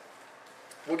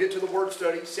 we'll get to the word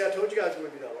study. See, I told you guys it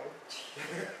wouldn't be that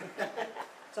long.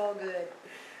 It's all good.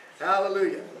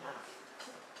 Hallelujah.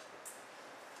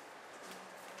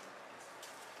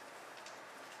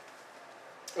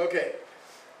 Okay,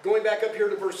 going back up here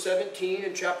to verse 17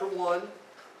 in chapter 1.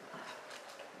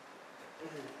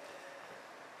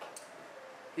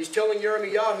 He's telling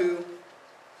Yirmiyahu,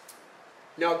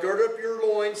 now gird up your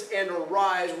loins and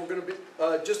arise. We're going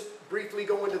to just briefly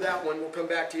go into that one. We'll come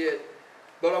back to it.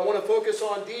 But I want to focus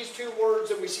on these two words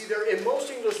that we see there in most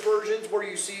English versions where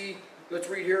you see, let's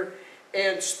read here,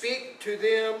 and speak to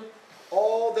them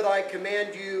all that I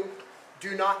command you.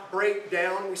 Do not break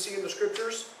down, we see in the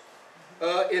scriptures.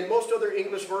 In most other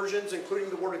English versions, including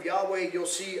the word of Yahweh, you'll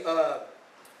see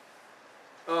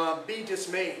be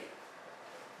dismayed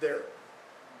there.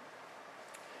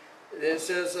 It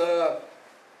says,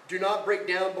 do not break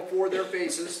down before their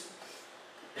faces,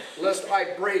 lest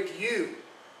I break you.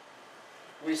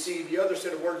 We see the other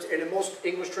set of words, and in most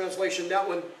English translation, that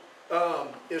one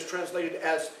is translated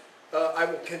as, I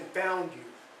will confound you.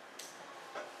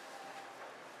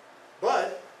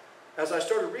 But as I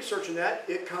started researching that,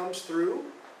 it comes through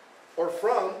or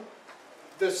from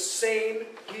the same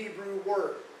Hebrew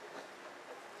word.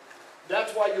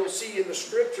 That's why you'll see in the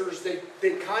scriptures they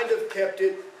kind of kept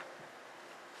it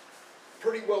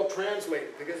pretty well translated,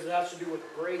 because it has to do with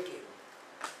breaking.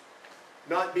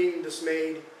 Not being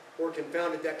dismayed or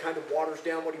confounded, that kind of waters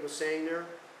down what he was saying there.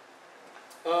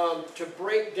 To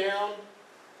break down,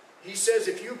 he says,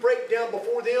 if you break down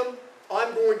before them,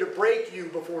 I'm going to break you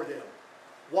before them.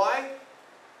 Why?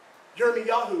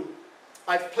 Yirmiyahu,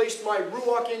 I've placed my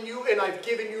ruach in you and I've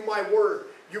given you my word.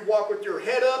 You walk with your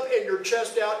head up and your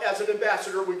chest out as an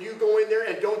ambassador when you go in there,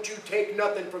 and don't you take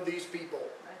nothing from these people.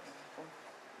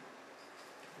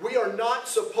 We are not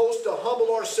supposed to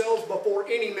humble ourselves before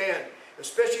any man,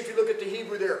 especially if you look at the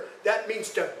Hebrew there. That means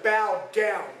to bow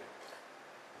down.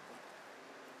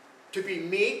 To be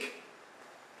meek,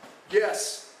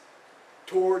 yes,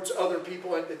 towards other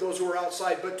people and those who are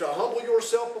outside. But to humble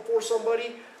yourself before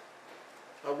somebody,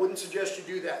 I wouldn't suggest you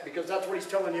do that, because that's what he's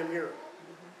telling him here.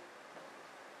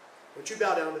 Don't you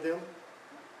bow down to them.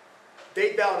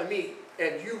 They bow to me,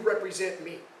 and you represent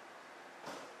me.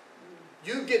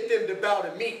 You get them to bow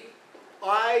to me.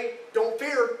 I don't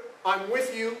fear. I'm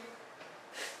with you.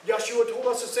 Yahshua told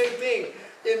us the same thing.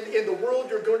 In the world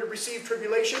you're going to receive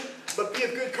tribulation, but be of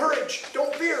good courage.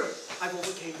 Don't fear. I've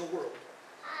overcame the world.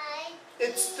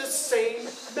 It's the same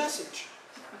message.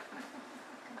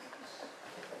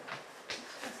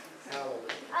 Hallelujah.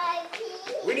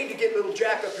 We need to get little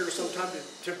Jack up here sometime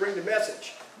to bring the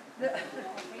message. We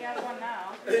have one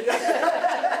now.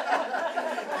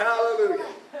 Hallelujah.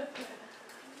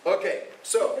 Okay,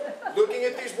 so looking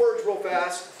at these words real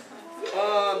fast,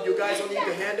 you guys will need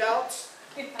the handouts.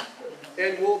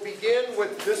 And we'll begin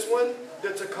with this one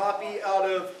that's a copy out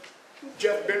of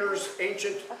Jeff Benner's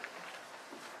ancient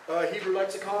Hebrew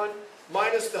lexicon,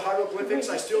 minus the hieroglyphics.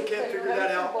 I still can't figure that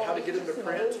out, how to get them to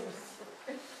print.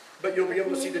 But you'll be able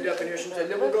to see the definitions. And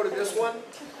then we'll go to this one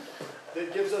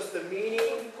that gives us the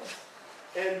meaning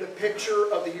and the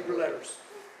picture of the Hebrew letters.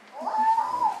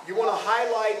 You want to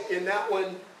highlight in that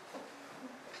one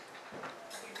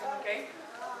Okay.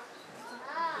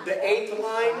 the 8th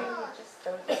line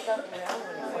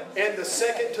and the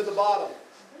second to the bottom,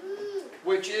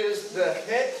 which is the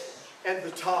het and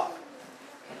the tav.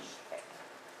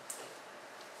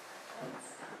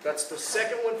 That's the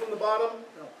second one from the bottom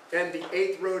and the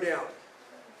 8th row down.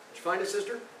 Did you find it,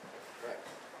 sister? Right.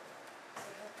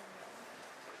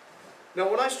 Now,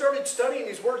 when I started studying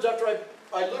these words, after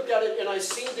I looked at it and I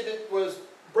seen that it was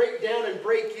break down and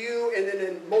break you, and then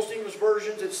in most English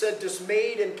versions it said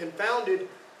dismayed and confounded,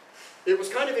 it was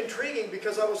kind of intriguing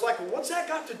because I was like, well, what's that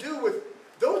got to do with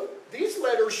those? These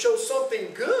letters show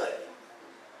something good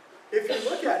if you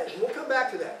look at it. And we'll come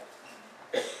back to that.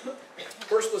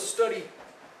 First, let's study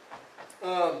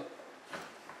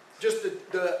just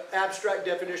the abstract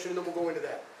definition, and then we'll go into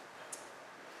that.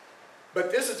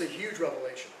 But this is a huge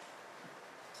revelation.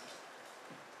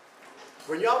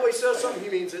 When Yahweh says something, He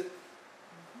means it.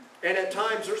 And at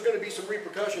times, there's going to be some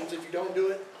repercussions if you don't do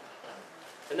it.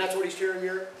 And that's what He's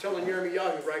telling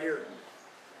Yirmiyahu right here.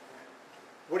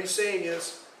 What He's saying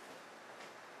is,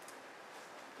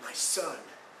 my son,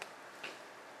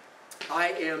 I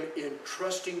am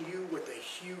entrusting you with a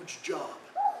huge job.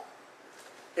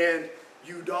 And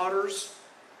you daughters,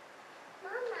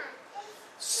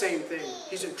 same thing.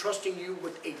 He's entrusting you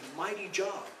with a mighty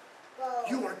job.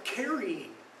 You are carrying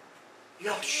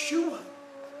Yeshua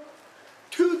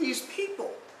to these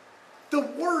people. The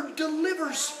Word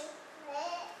delivers.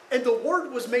 And the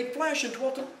Word was made flesh and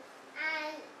dwelt in.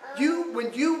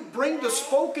 When you bring the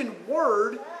spoken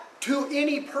Word to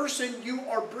any person, you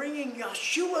are bringing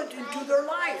Yeshua into their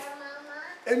life.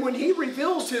 And when He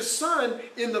reveals His Son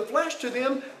in the flesh to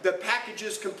them, the package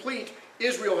is complete.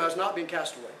 Israel has not been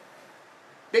cast away.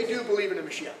 They do believe in the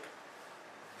Mashiach.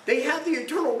 They have the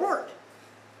eternal Word.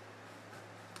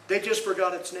 They just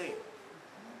forgot its name.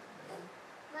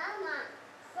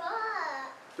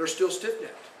 They're still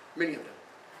stiff-necked, many of them,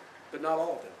 but not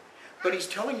all of them. But He's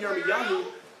telling Yirmiyahu,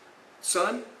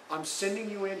 son, I'm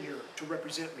sending you in here to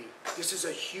represent me. This is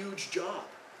a huge job.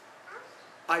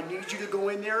 I need you to go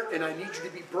in there, and I need you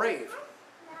to be brave.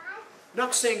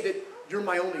 Not saying that you're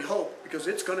my only hope, because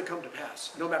it's going to come to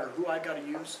pass, no matter who I got to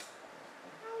use.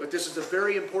 But this is a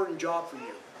very important job for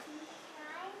you.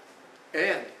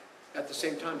 And, at the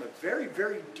same time, a very,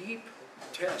 very deep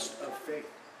test of faith.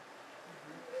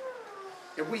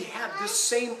 And we have this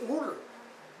same order.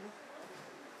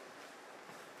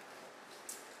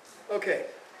 Okay.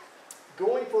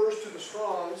 Going first to the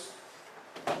Strongs,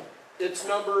 it's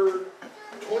number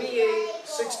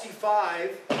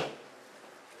 2865.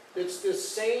 It's this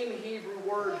same Hebrew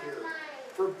word here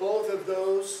for both of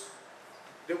those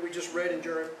that we just read in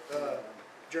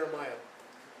Jeremiah.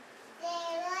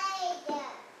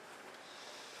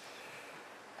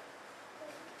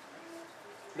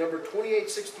 Number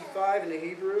 2865 in the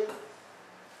Hebrew.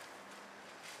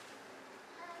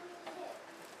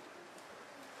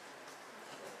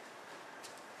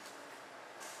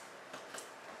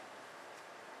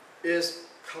 Is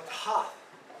katah.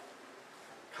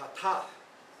 Katah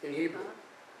in Hebrew.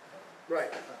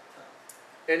 Right.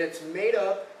 And it's made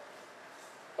up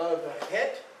of the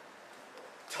het,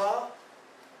 ta,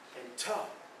 and ta.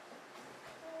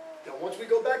 Now once we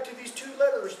go back to these two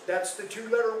letters, that's the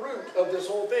two-letter root of this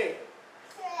whole thing.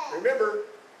 Remember,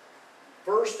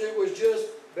 first it was just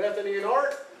Bethany and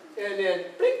Art, and then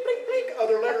blink, blink, blink,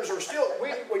 other letters are still,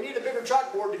 we need a bigger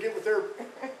chalkboard to get with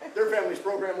their family's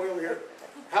program way over here.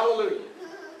 Hallelujah.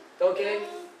 Okay?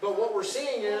 But what we're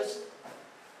seeing is,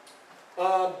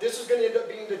 this is going to end up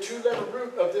being the two-letter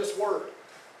root of this word.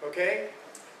 Okay?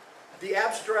 The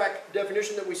abstract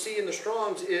definition that we see in the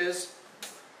Strongs is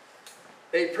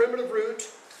a primitive root,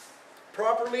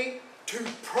 properly to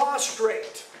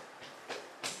prostrate.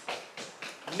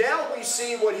 Now we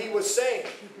see what he was saying.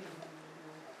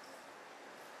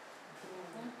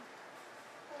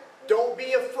 Don't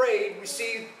be afraid. We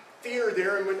see fear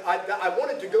there, and when I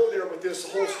wanted to go there with this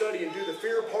whole study and do the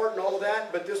fear part and all of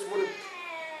that, but this would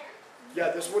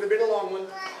have, this would have been a long one.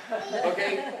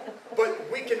 Okay?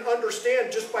 But we can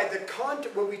understand just by the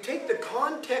context, when we take the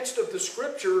context of the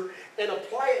scripture and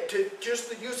apply it to just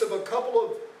the use of a couple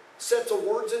of sets of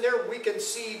words in there, we can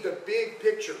see the big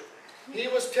picture. He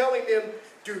was telling them,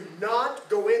 do not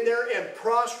go in there and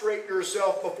prostrate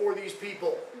yourself before these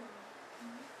people.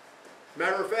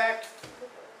 Matter of fact,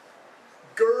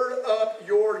 gird up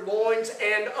your loins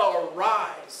and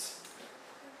arise.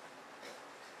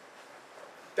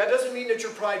 That doesn't mean that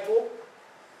you're prideful.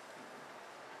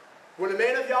 When a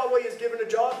man of Yahweh is given a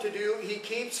job to do, he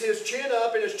keeps his chin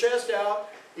up and his chest out.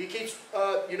 He keeps,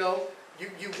 you know,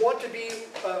 you want to be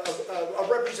a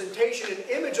representation, an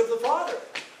image of the Father.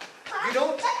 You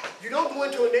don't go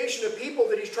into a nation of people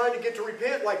that he's trying to get to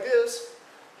repent like this.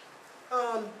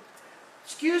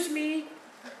 Excuse me,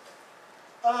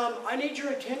 I need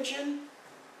your attention.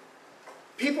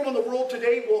 People in the world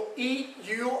today will eat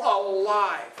you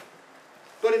alive.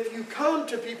 But if you come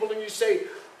to people and you say,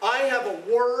 I have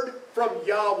a word from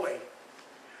Yahweh.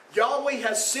 Yahweh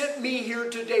has sent me here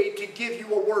today to give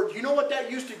you a word. You know what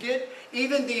that used to get?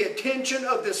 Even the attention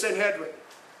of the Sanhedrin.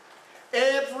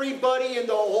 Everybody in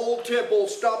the whole temple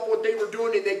stopped what they were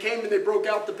doing and they came and they broke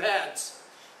out the pads.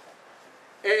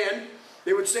 And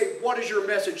they would say, what is your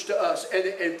message to us? And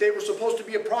if they were supposed to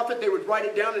be a prophet, they would write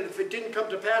it down, and if it didn't come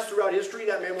to pass throughout history,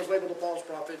 that man was labeled a false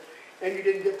prophet, and he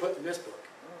didn't get put in this book.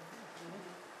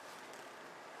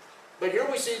 But here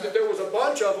we see that there was a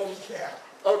bunch of them,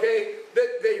 okay,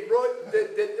 that they wrote,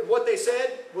 that what they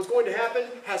said was going to happen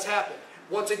has happened.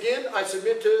 Once again, I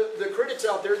submit to the critics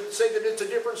out there that say that it's a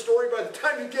different story. By the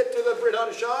time you get to the Brit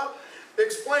Ha'dasha,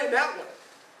 explain that one.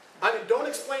 I mean, don't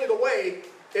explain it away,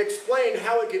 explain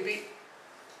how it could be.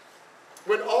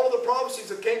 When all of the prophecies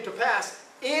have came to pass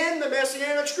in the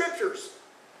Messianic Scriptures.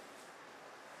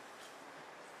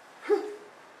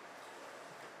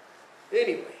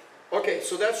 Anyway. Okay,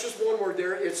 so that's just one word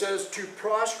there. It says to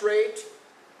prostrate,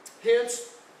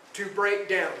 hence to break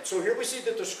down. So here we see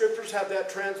that the scriptures have that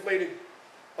translated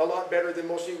a lot better than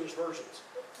most English versions.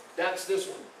 That's this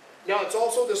one. Now it's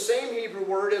also the same Hebrew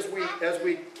word as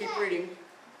we keep reading.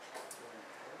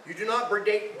 You do not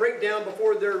break down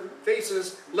before their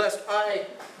faces, lest I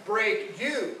break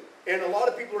you. And a lot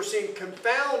of people are saying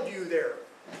confound you there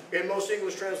in most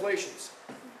English translations.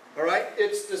 All right?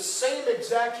 It's the same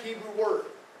exact Hebrew word.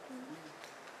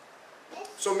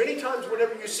 So many times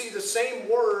whenever you see the same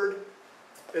word,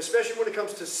 especially when it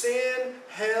comes to sin,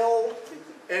 hell,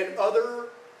 and other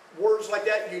words like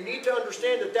that, you need to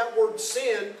understand that that word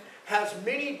sin has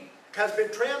been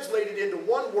translated into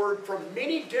one word from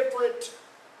many different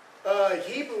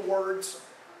Hebrew words,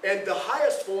 and the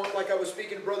highest form, like I was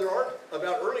speaking to Brother Art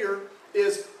about earlier,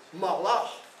 is malach.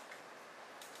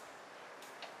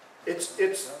 It's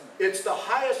the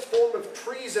highest form of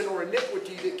treason or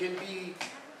iniquity that can be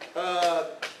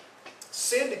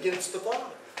sinned against the Father.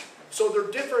 So there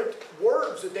are different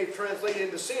words that they've translated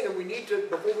into sin, and we need to,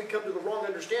 before we come to the wrong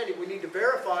understanding, we need to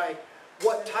verify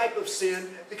what type of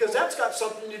sin, because that's got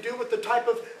something to do with the type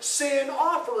of sin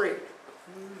offering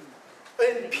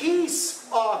and peace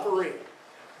offering.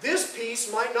 This peace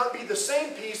might not be the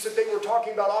same peace that they were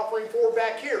talking about offering for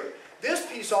back here. This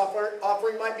peace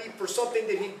offering might be for something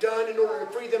that he'd done in order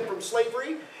to free them from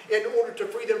slavery, in order to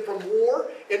free them from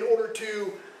war, in order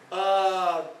to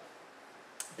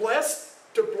bless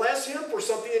him for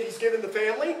something that he's given the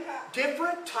family.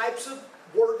 Different types of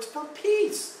words for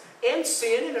peace and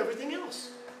sin and everything else.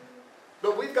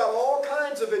 But we've got all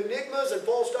kinds of enigmas and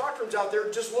false doctrines out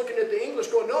there just looking at the English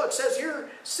going, no, it says here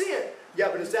sin. Yeah,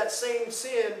 but is that same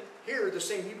sin here the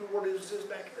same Hebrew word as it is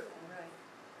back here?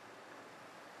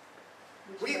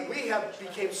 We have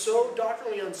become so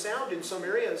doctrinally unsound in some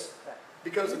areas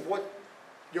because of what,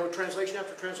 you know, translation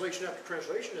after translation after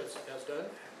translation has done,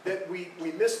 that we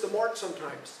miss the mark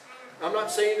sometimes. I'm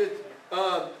not saying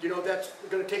that, you know, that's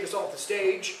going to take us off the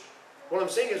stage. What I'm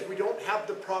saying is we don't have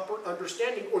the proper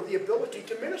understanding or the ability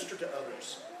to minister to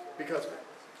others because of it.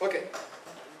 Okay,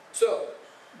 so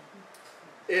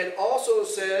it also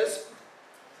says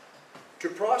to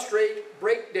prostrate,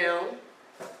 break down,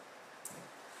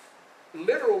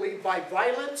 literally by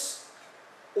violence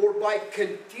or by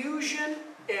confusion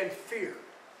and fear.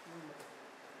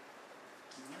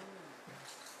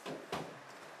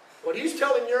 What he's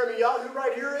telling Yirmiyahu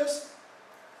right here is,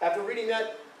 after reading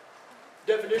that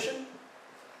definition,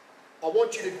 I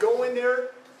want you to go in there.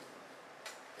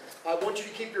 I want you to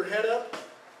keep your head up.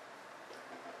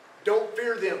 Don't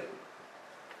fear them.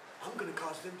 I'm going to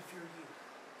cause them to fear you.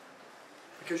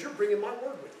 Because you're bringing my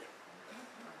word with you.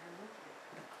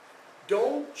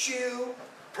 Don't you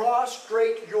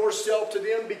prostrate yourself to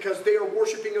them because they are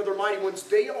worshiping other mighty ones.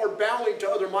 They are bowing to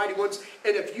other mighty ones.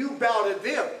 And if you bow to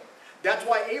them, That's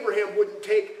why Abraham wouldn't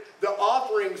take the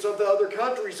offerings of the other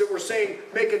countries that were saying,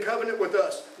 make a covenant with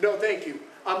us. No, thank you.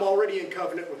 I'm already in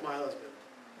covenant with my husband.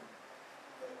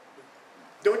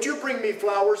 Don't you bring me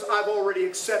flowers. I've already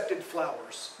accepted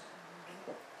flowers.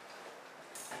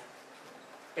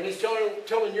 And he's telling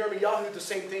Yirmiyahu the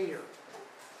same thing here.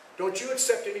 Don't you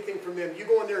accept anything from them. You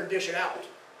go in there and dish it out.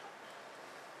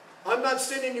 I'm not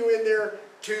sending you in there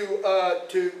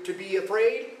to be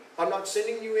afraid. I'm not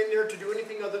sending you in there to do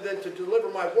anything other than to deliver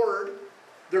my word.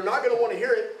 They're not going to want to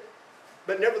hear it,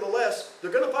 but nevertheless,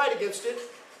 they're going to fight against it,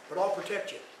 but I'll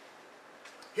protect you.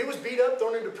 He was beat up,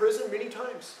 thrown into prison many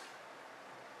times.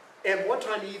 And one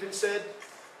time he even said,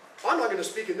 I'm not going to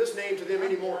speak in this name to them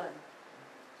anymore.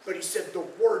 But he said, the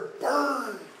word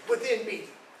burned within me,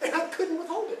 and I couldn't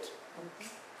withhold it.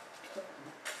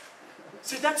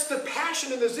 See, that's the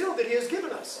passion and the zeal that he has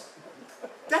given us.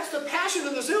 That's the passion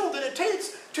and the zeal that it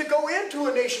takes to go into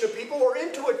a nation of people or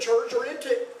into a church or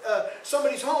into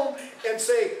somebody's home and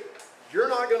say, you're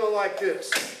not going to like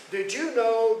this. Did you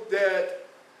know that...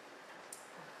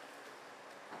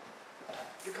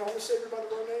 You call the Savior by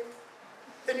the wrong name?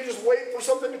 And you just wait for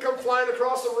something to come flying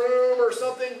across the room or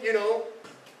something, you know.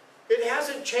 It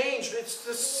hasn't changed. It's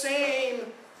the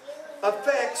same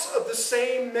effects of the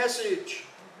same message.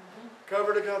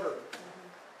 Cover to cover.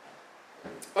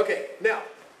 Okay, now,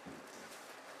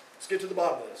 let's get to the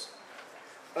bottom of this.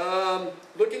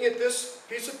 Looking at this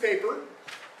piece of paper,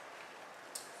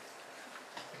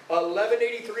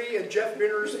 1183 in Jeff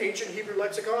Binner's Ancient Hebrew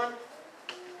Lexicon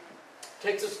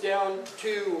takes us down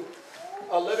to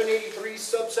 1183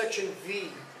 subsection V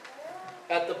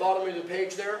at the bottom of the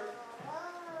page there.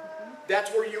 That's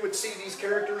where you would see these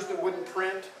characters that wouldn't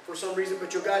print for some reason,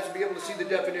 but you guys will be able to see the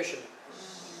definition.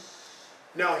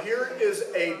 Now here is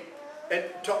and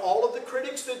to all of the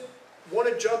critics that want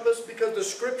to jump us because the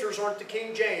scriptures aren't the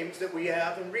King James that we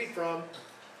have and read from,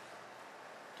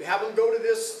 to have them go to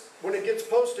this when it gets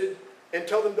posted and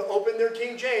tell them to open their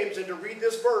King James and to read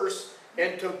this verse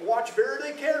and to watch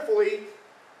very carefully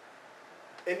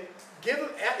and give them,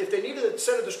 if they need a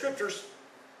set of the scriptures,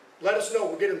 let us know,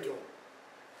 we'll get them to them.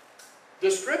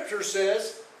 The scripture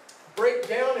says, break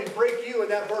down and break you in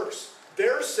that verse.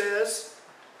 There says,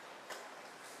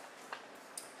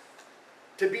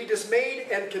 to be dismayed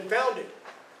and confounded.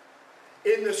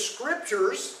 In the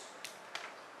scriptures,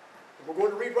 we're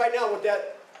going to read right now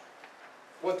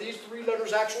what these three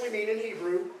letters actually mean in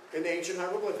Hebrew, in the ancient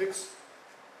hieroglyphics.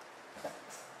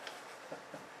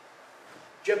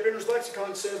 Jeff Binner's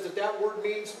lexicon says that word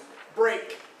means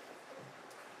break.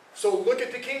 So look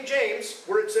at the King James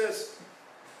where it says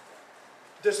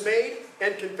dismayed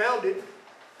and confounded,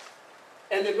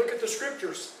 and then look at the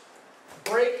scriptures.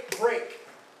 Break, break.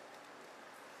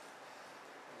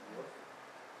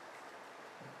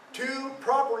 Two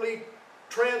properly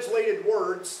translated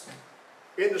words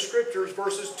in the scriptures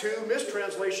versus two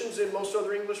mistranslations in most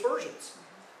other English versions.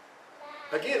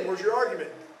 Again, where's your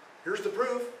argument? Here's the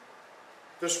proof.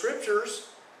 The scriptures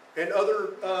and other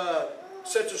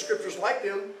sets of scriptures like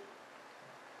them,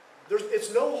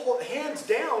 it's no hands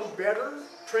down better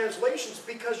translations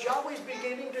because Yahweh's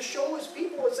beginning to show his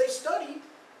people as they study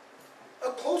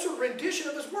a closer rendition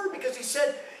of his word, because he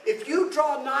said, if you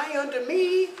draw nigh unto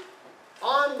me,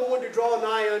 I'm going to draw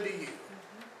nigh unto you.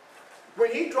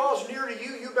 When he draws near to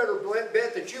you, you better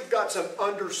bet that you've got some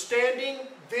understanding,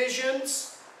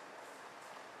 visions,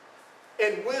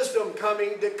 and wisdom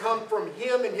coming that come from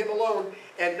him and him alone.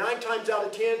 And 9 times out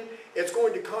of 10, it's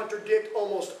going to contradict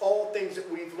almost all things that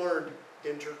we've learned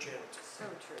in church annals. So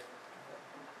true.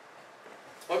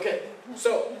 Okay,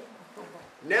 so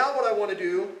now what I want to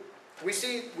do, we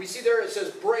see there it says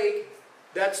break.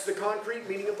 That's the concrete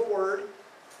meaning of the word.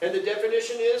 And the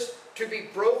definition is to be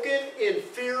broken in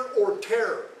fear or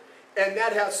terror. And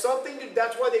that has something to,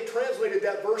 that's why they translated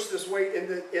that verse this way in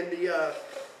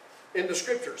the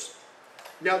scriptures.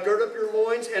 Now gird up your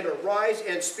loins and arise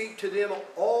and speak to them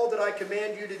all that I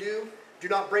command you to do. Do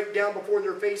not break down before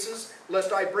their faces,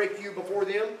 lest I break you before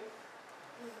them.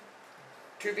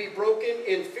 To be broken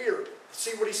in fear.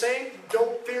 See what he's saying?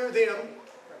 Don't fear them.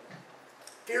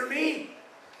 Fear me.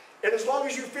 And as long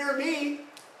as you fear me,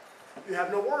 you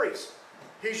have no worries.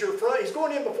 He's your front, he's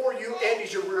going in before you, and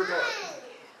he's your rear guard.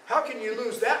 How can you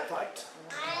lose that fight?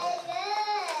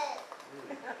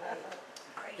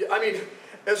 I mean,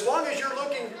 as long as you're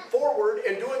looking forward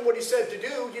and doing what he said to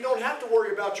do, you don't have to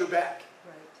worry about your back.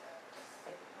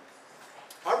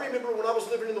 I remember when I was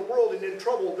living in the world and in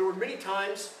trouble, there were many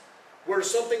times where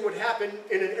something would happen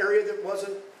in an area that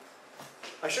wasn't,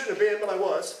 I shouldn't have been, but I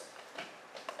was.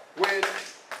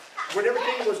 When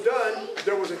everything was done,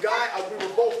 there was a guy, we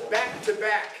were both back to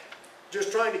back,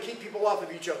 just trying to keep people off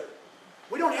of each other.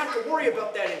 We don't have to worry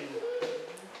about that anymore.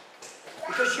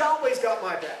 Because Yahweh's got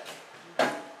my back.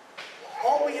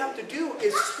 All we have to do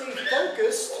is stay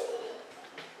focused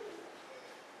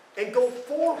and go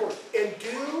forward and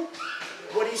do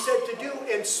what He said to do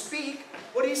and speak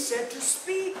what He said to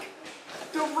speak.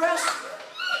 The rest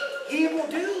He will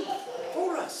do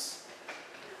for us.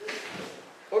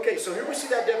 Okay, so here we see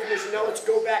that definition. Now let's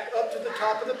go back up to the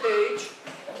top of the page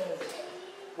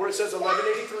where it says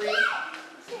 1183.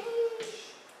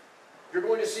 You're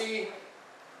going to see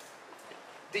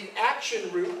the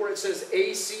action root where it says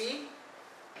AC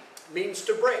means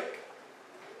to break.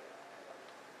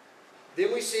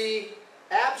 Then we see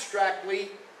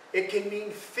abstractly it can mean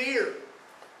fear.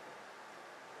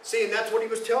 See, and that's what he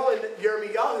was telling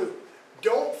Yirmiyahu.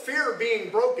 Don't fear being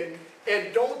broken,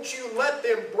 and don't you let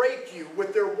them break you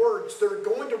with their words. They're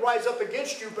going to rise up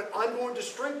against you, but I'm going to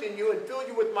strengthen you and fill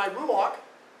you with my ruach.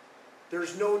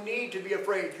 There's no need to be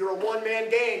afraid. You're a one-man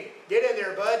gang. Get in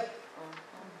there, bud.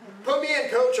 Put me in,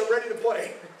 coach. I'm ready to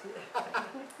play.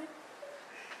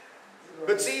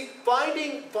 But see,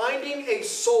 finding a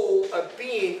soul, a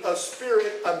being, a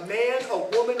spirit, a man, a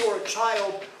woman, or a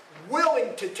child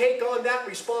willing to take on that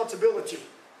responsibility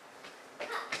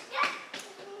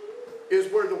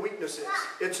is where the weakness is.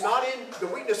 It's not in, the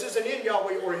weakness isn't in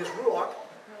Yahweh or His Ruach,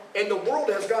 and the world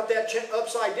has got that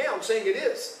upside down, saying it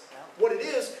is. What it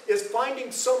is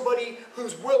finding somebody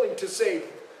who's willing to save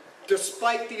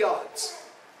despite the odds.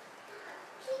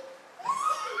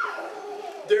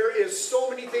 There is so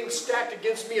many things stacked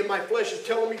against me, and my flesh is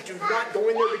telling me do not go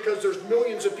in there because there's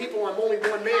millions of people. I'm only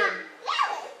one man.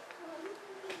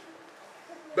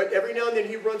 But every now and then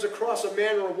He runs across a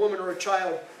man or a woman or a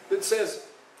child that says,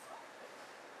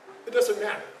 it doesn't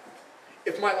matter.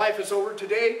 If my life is over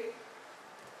today,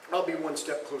 I'll be one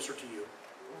step closer to you.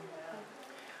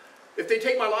 If they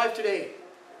take my life today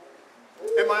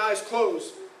and my eyes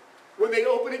close, when they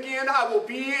open again, I will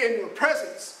be in your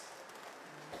presence.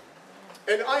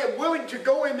 And I am willing to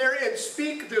go in there and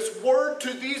speak this word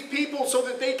to these people so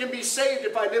that they can be saved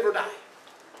if I live or die.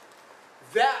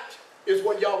 That is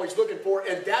what Yahweh's looking for,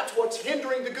 and that's what's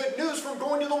hindering the good news from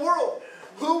going to the world.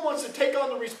 Who wants to take on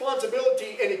the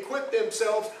responsibility and equip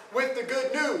themselves with the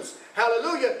good news?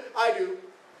 Hallelujah, I do.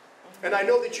 And I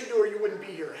know that you do, or you wouldn't be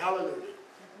here. Hallelujah.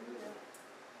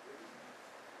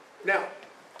 Now,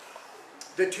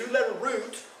 the two-letter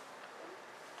root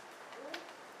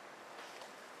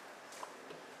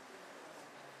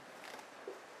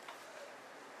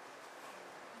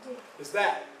is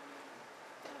that.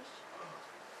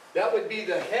 That would be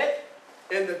the het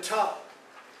and the ta.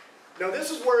 Now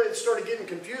this is where it started getting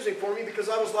confusing for me, because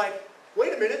I was like,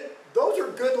 wait a minute, those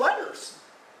are good letters.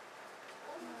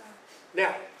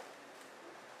 Now,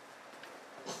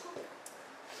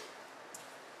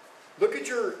 look at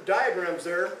your diagrams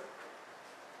there,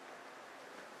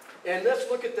 and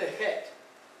let's look at the het.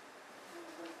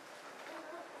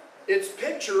 Its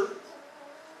picture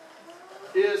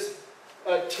is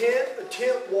a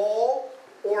tent wall,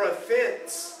 or a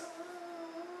fence.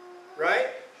 Right?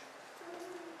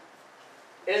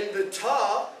 And the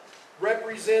ta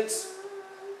represents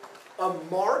a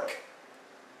mark,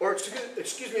 or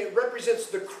excuse me, it represents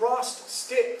the crossed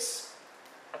sticks.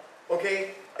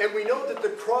 Okay? And we know that the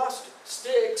crossed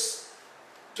sticks,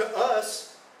 to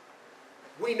us,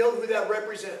 we know who that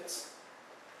represents.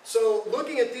 So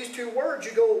looking at these two words,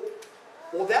 you go,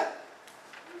 well, that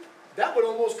would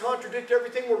almost contradict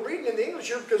everything we're reading in the English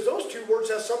here, because those two words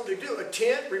have something to do. A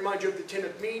tent reminds you of the tent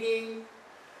of meeting.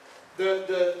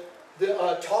 The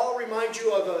ta reminds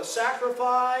you of a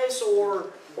sacrifice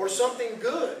or something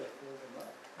good.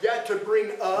 Yeah, to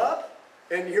bring up.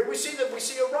 And here we see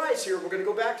a rise here. We're going to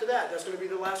go back to that. That's going to be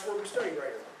the last word we're studying right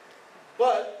here.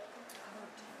 But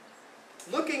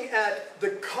looking at the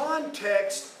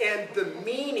context and the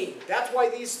meaning, that's why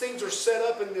these things are set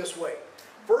up in this way.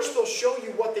 First, they'll show you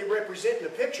what they represent in the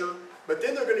picture, but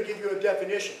then they're going to give you a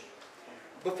definition.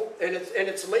 And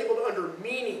it's labeled under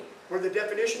meaning, where the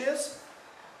definition is.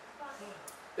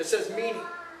 It says meaning.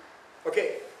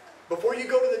 Okay, before you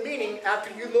go to the meaning,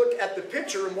 after you look at the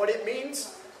picture and what it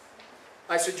means,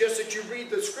 I suggest that you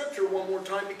read the scripture one more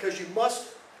time, because you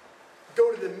must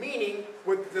go to the meaning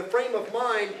with the frame of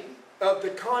mind of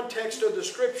the context of the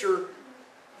scripture,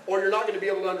 or you're not going to be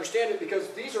able to understand it, because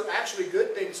these are actually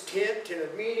good things. Tent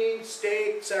of meeting,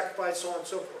 stake, sacrifice, so on and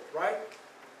so forth, right?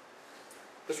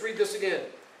 Let's read this again.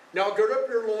 Now gird up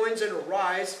your loins and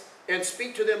arise, and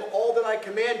speak to them all that I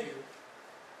command you.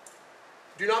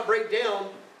 Do not break down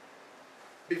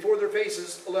before their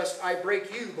faces, lest I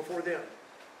break you before them.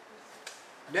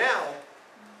 Now,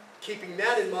 keeping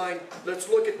that in mind, let's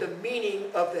look at the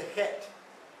meaning of the het.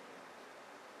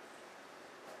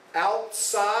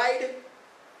 outside,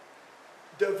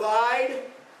 divide,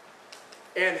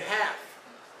 and half.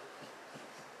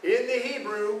 In the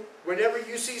Hebrew, whenever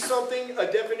you see something,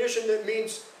 a definition that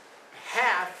means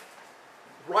half,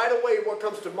 right away what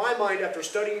comes to my mind after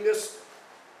studying this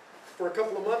for a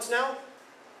couple of months now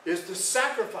is the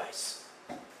sacrifice.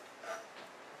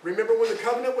 Remember when the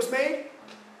covenant was made?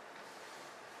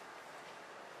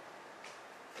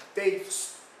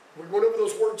 We went over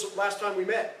those words last time we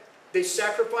met. They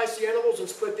sacrificed the animals and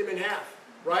split them in half,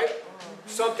 right?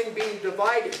 Something being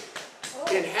divided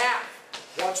in half.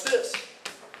 Watch this.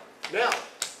 Now,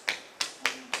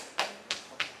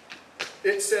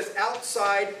 it says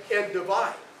outside and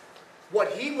divide.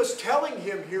 What he was telling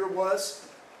him here was,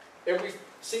 and we've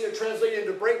seen it translated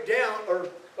into break down or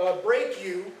break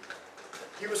you,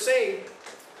 he was saying,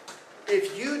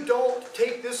 if you don't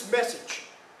take this message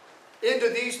into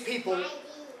these people,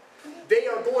 they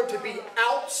are going to be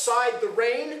outside the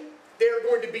reign. They are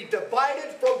going to be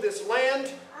divided from this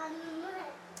land.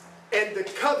 And the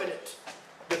covenant,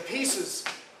 the pieces,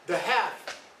 the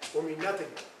half, will mean nothing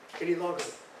any longer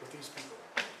with these people.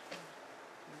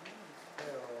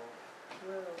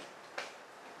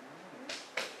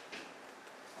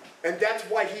 And that's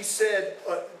why he said,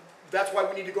 that's why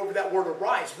we need to go over that word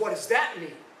arise. What does that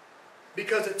mean?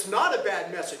 Because it's not a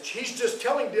bad message. He's just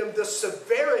telling them the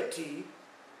severity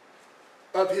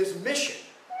of his mission.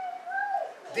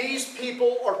 These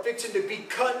people are fixing to be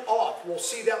cut off. We'll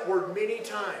see that word many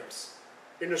times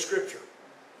in the scripture.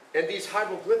 And these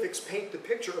hieroglyphics paint the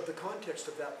picture of the context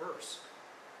of that verse.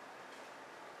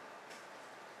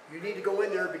 You need to go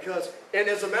in there because, and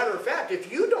as a matter of fact, if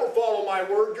you don't follow my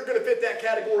word, you're going to fit that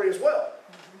category as well.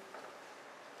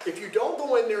 If you don't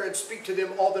go in there and speak to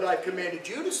them all that I've commanded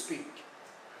you to speak,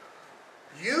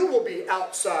 you will be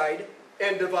outside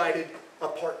and divided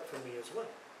apart from me as well.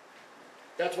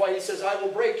 That's why he says, I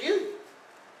will break you.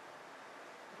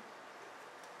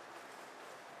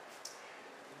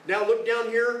 Now look down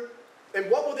here, and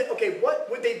what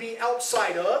would they be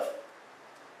outside of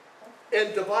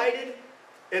and divided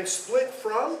and split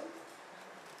from?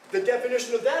 The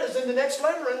definition of that is in the next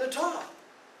letter in the top.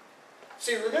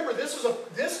 See, remember, the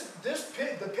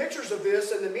pictures of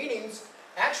this and the meanings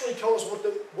actually tell us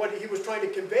what he was trying to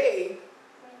convey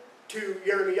to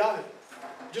Jeremiah,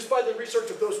 just by the research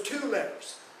of those two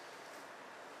letters.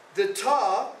 The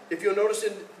ta, if you'll notice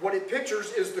in what it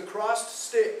pictures, is the crossed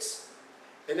sticks.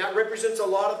 And that represents a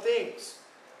lot of things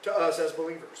to us as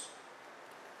believers.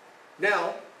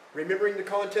 Now, remembering the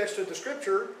context of the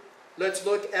scripture, let's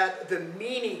look at the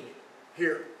meaning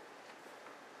here.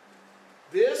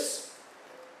 This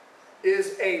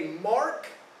is a mark,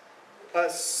 a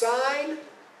sign,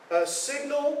 a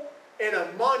signal, and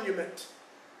a monument.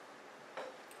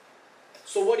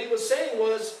 So what he was saying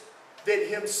was that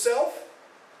himself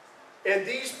and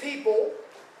these people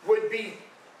would be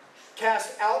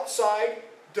cast outside,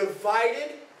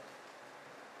 divided,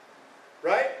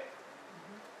 right?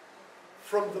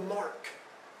 From the mark,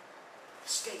 the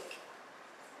stake.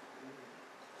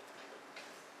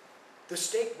 The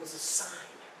stake was a sign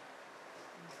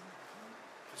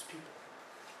of his people.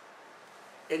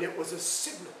 And it was a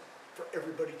signal for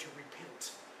everybody to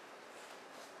repent.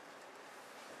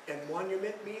 And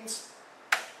monument means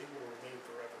it will remain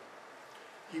forever.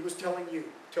 He was telling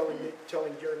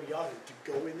Jeremiah to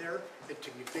go in there and to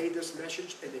convey this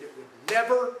message and that it would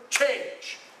never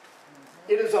change.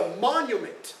 It is a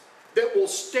monument that will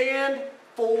stand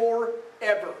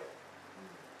forever.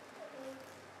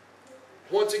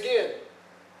 Once again,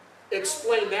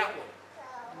 explain that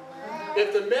one.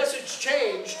 If the message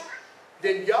changed,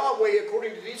 then Yahweh,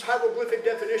 according to these hieroglyphic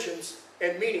definitions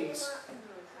and meanings,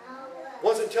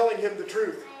 wasn't telling him the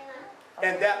truth.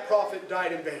 And that prophet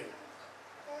died in vain.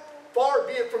 Far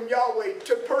be it from Yahweh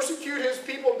to persecute his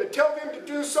people, to tell them to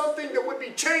do something that would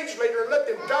be changed later and let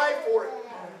them die for it.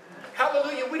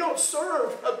 Hallelujah. We don't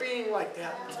serve a being like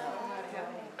that.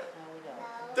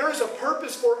 There is a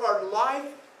purpose for our life,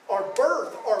 our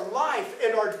birth, our life,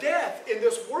 and our death in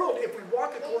this world if we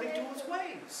walk according to his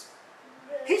ways.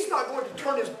 He's not going to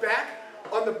turn his back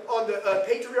on the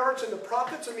patriarchs and the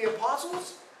prophets and the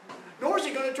apostles, nor is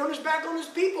he going to turn his back on his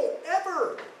people,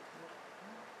 ever.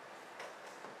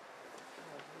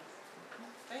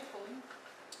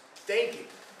 Thank you.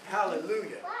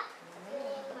 Hallelujah.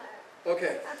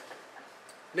 Okay.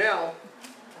 Now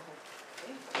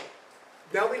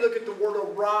we look at the word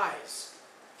arise.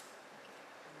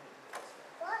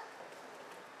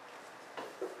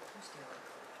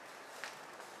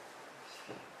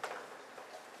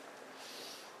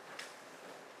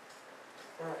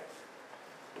 All right.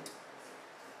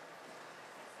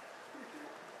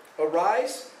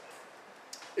 Arise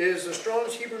is the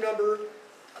Strong's Hebrew number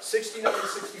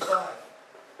 6965.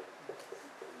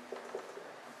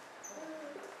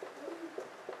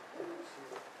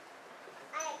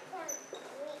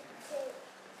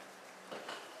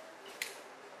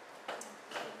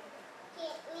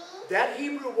 That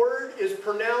Hebrew word is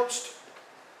pronounced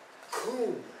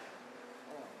cum.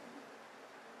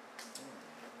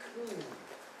 Cum.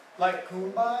 Like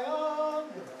kumbaya.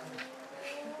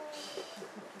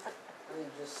 You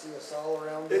just see us all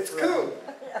around the It's throne.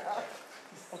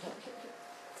 cum.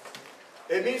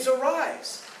 It means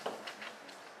arise.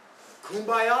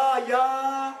 Kumbaya,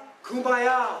 Yah,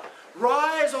 kumbaya.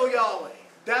 Rise, O Yahweh.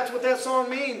 That's what that song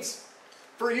means.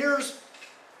 For years,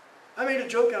 I made a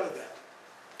joke out of that.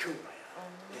 Kumbaya.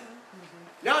 Yeah.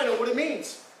 Now I know what it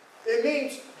means. It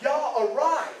means, Yah,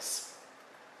 arise.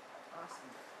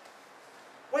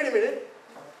 Wait a minute.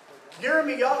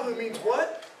 Yirmiyahu means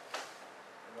what?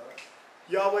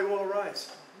 Yahweh will arise.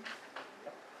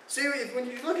 See, when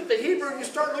you look at the Hebrew, you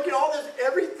start looking at all this,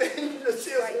 everything is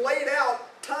laid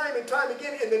out time and time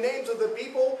again in the names of the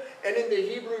people and in the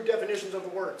Hebrew definitions of the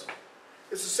words.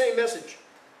 It's the same message.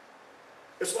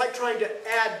 It's like trying to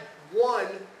add one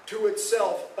to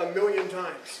itself a million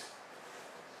times.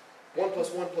 1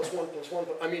 plus 1 plus 1 plus 1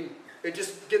 plus, I mean, it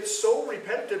just gets so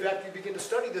repetitive after you begin to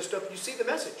study this stuff, you see the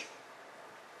message.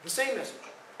 The same message.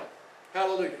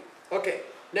 Hallelujah. Okay,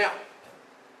 now,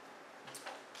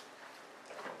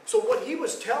 so what he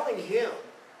was telling him,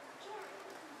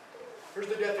 here's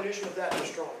the definition of that in the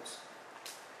Strong's.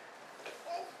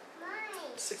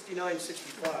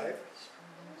 6965.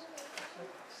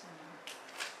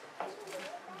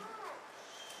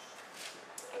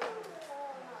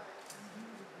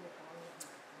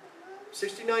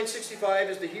 6965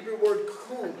 is the Hebrew word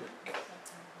cum.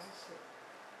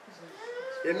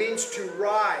 It means to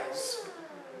rise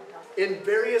in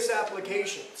various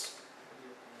applications.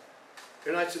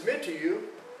 And I submit to you,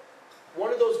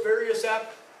 one of those various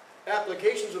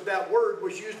applications of that word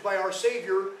was used by our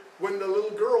Savior when the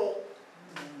little girl...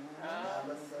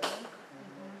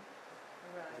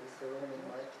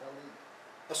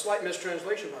 A slight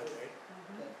mistranslation, by the way.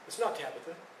 It's not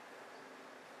Tabitha.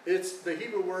 It's the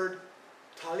Hebrew word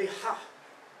TALITHA.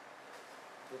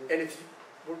 And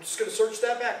we're just going to search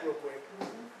that back real quick.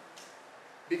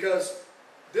 Because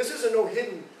this isn't no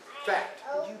hidden fact.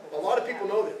 A lot of people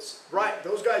know this. Right,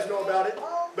 those guys know about it.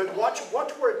 But watch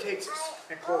where it takes us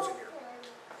in closing here.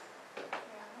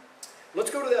 Let's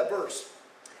go to that verse.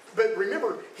 But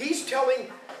remember, he's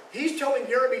telling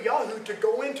Yirmiyahu to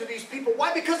go into these people.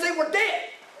 Why? Because they were dead.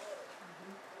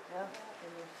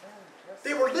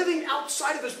 They were living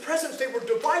outside of his presence. They were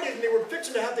divided and they were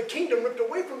fixing to have the kingdom ripped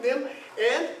away from them.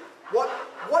 And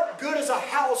what good is a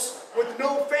house with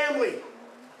no family?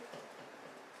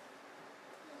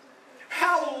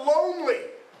 How lonely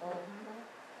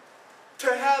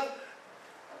to have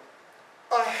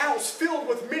a house filled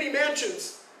with many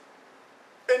mansions,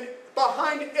 and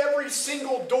behind every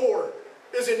single door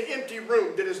is an empty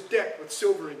room that is decked with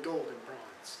silver and gold and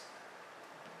bronze.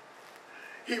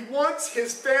 He wants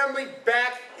his family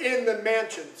back in the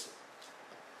mansions.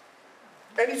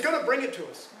 And he's going to bring it to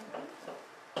us.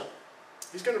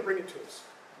 He's going to bring it to us.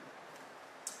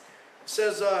 It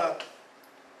says,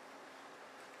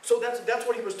 so that's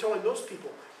what he was telling those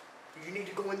people. You need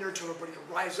to go in there until everybody can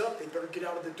rise up. They better get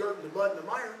out of the dirt and the mud and the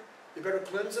mire. They better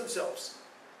cleanse themselves.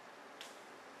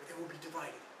 Or they will be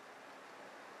divided.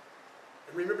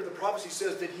 And remember, the prophecy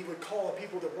says that he would call a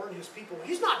people that weren't his people.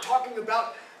 He's not talking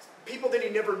about people that he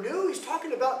never knew. He's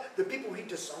talking about the people he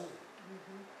disowned.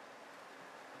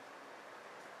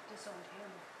 Disowned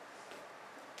him.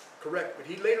 Correct, but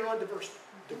he later on divorced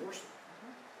them.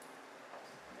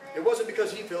 It wasn't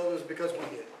because he fell, it was because we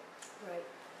did. Right.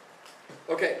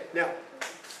 Okay, now,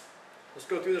 let's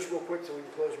go through this real quick so we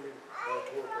can close reading Torah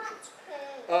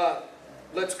portions.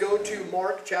 Let's go to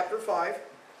Mark chapter 5.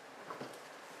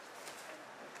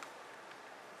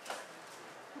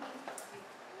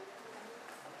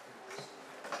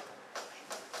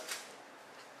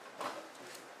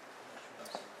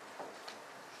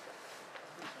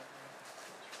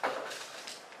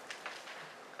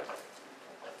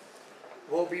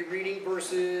 We'll be reading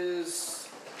verses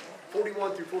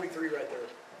 41 through 43 right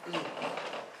there.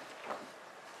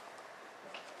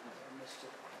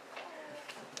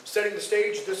 Setting the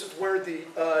stage, this is where he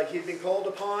had been called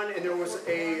upon, and there was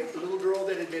a little girl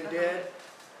that had been dead.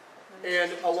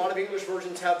 And a lot of English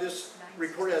versions have this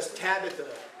recorded as Tabitha,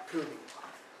 cumi.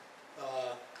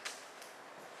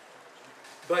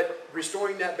 But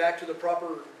restoring that back to the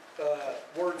proper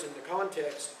words in the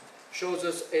context shows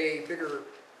us a bigger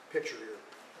picture here.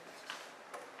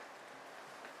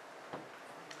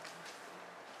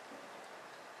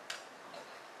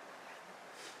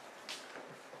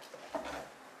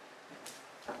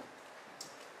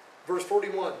 Verse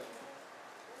 41.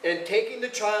 And taking the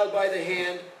child by the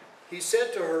hand, he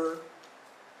said to her,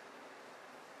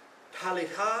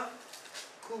 TALITHA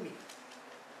cumi.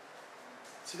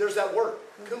 See, there's that word,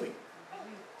 cumi.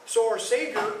 So our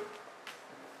Savior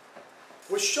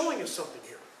was showing us something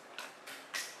here.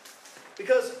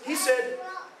 Because he said,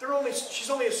 she's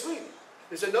only asleep.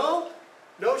 They said, no,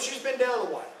 she's been down a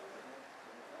while.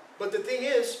 But the thing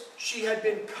is, she had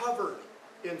been covered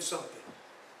in something.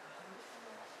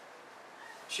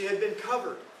 She had been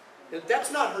covered. And that's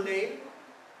not her name.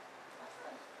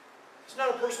 It's not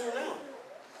a personal noun.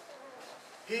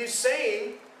 He's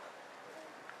saying,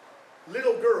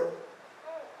 little girl,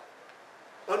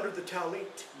 under the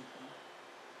talit,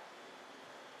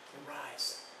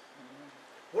 rise.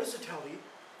 What is a talit?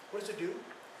 What does it do?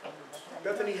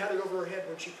 Bethany had it over her head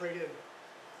when she prayed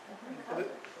in.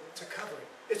 It's a covering.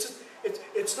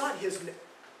 It's not his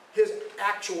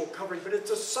actual covering, but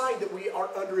it's a sign that we are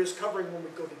under his covering when we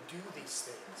go to do these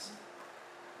things.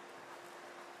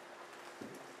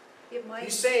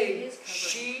 He's saying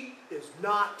she is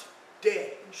not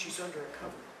dead. She's under a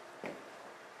covering.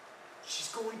 She's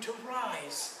going to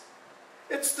rise.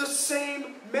 It's the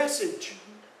same message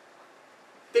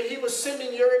that he was sending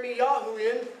Yirmiyahu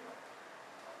in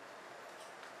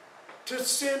to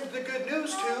send the good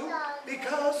news to,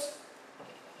 because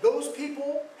those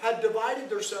people had divided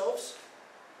themselves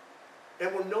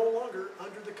and were no longer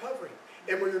under the covering.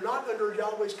 And when you're not under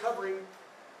Yahweh's covering,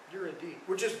 you're in deep,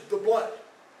 which is the blood,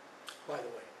 by the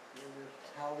way.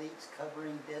 Talits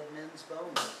covering dead men's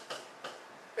bones.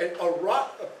 And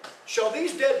shall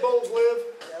these dead bones live?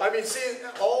 I mean, see,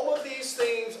 all of these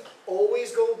things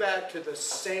always go back to the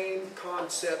same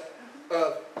concept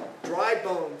of dry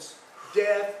bones,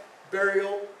 death,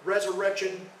 burial,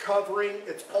 resurrection, covering.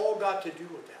 It's all got to do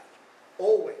with that.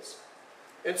 Always.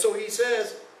 And so he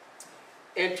says,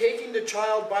 and taking the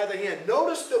child by the hand.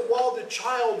 Notice that while the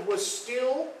child was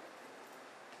still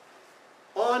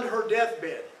on her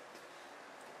deathbed,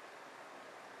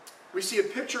 we see a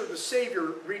picture of the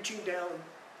Savior reaching down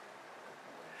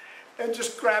and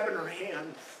just grabbing her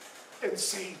hand and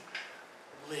saying,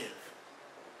 live.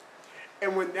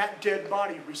 And when that dead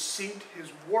body received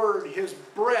his word, his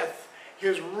breath,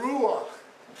 his ruach,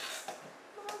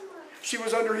 she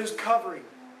was under his covering.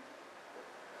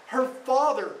 Her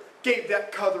father gave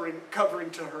that covering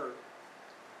to her.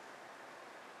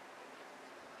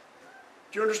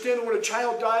 Do you understand that when a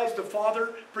child dies, the father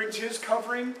brings his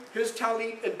covering, his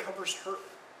talit, and covers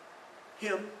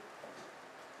him,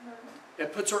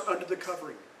 and puts her under the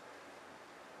covering?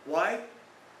 Why?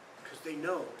 Because they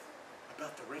know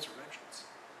about the resurrections.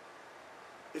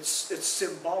 It's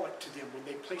symbolic to them when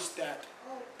they place that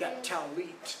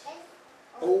talit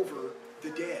over the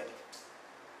dead,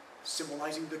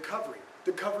 symbolizing the covering.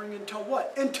 The covering until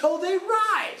what? Until they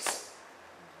rise.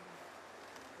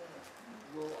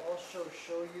 Will also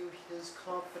show you his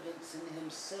confidence in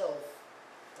himself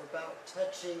about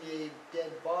touching a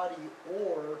dead body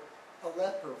or a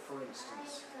leper, for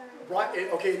instance. Right.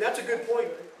 Okay, and that's a good point,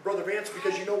 Brother Vance,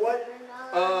 because you know what?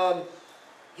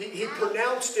 He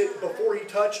pronounced it before he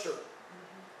touched her.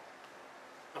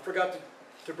 I forgot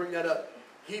to bring that up.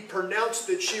 He pronounced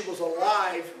that she was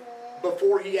alive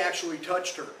before he actually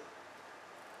touched her.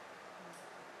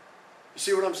 You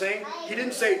see what I'm saying? He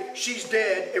didn't say, she's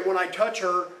dead, and when I touch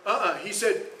her, he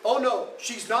said, oh no,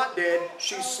 she's not dead,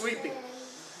 she's sleeping.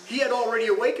 He had already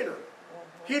awakened her.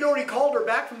 He had already called her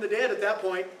back from the dead at that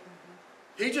point.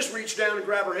 He just reached down and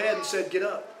grabbed her head and said, get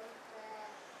up.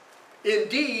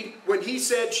 Indeed, when he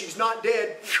said she's not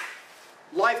dead,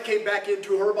 life came back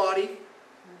into her body.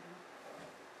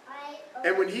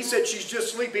 And when he said she's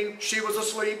just sleeping, she was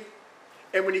asleep.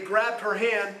 And when he grabbed her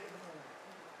hand,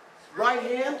 right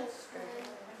hand,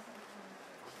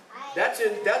 that's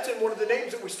in one of the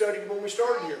names that we studied when we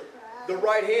started here. The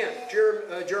right hand,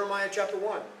 Jeremiah chapter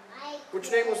 1.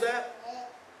 Which name was that?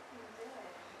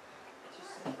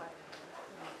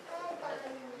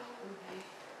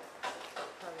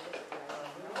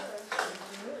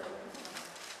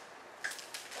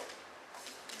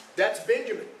 That's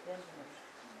Benjamin,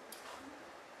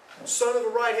 son of the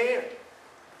right hand.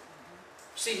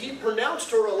 See, he pronounced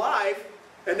her alive,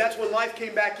 and that's when life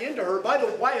came back into her. By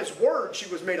his word, she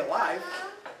was made alive.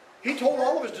 He told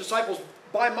all of his disciples,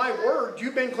 by my word,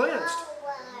 you've been cleansed.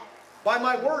 By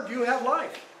my word, you have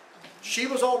life. She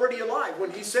was already alive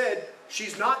when he said,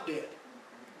 she's not dead.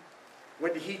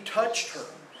 When he touched her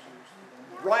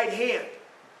right hand,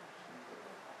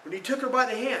 when he took her by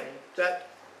the hand, that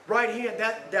right hand,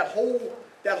 that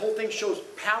whole thing shows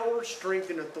power, strength,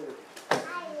 and authority.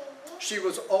 She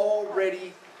was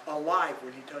already alive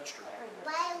when he touched her.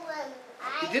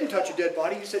 He didn't touch a dead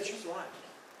body. He said she's alive.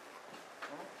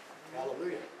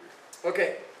 Hallelujah.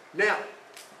 Okay, now,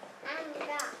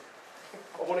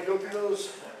 I want to go through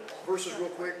those verses real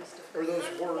quick, or those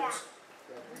words.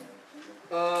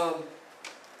 All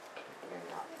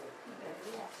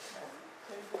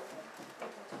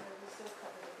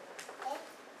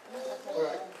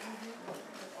right.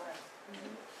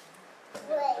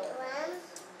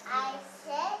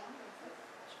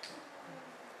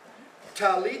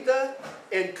 Talitha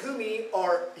and cumi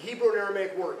are Hebrew and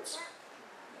Aramaic words.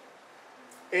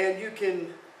 And you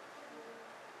can,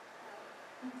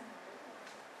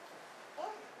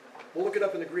 we'll look it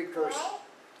up in the Greek first.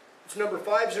 It's number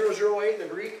 5008 in the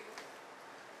Greek.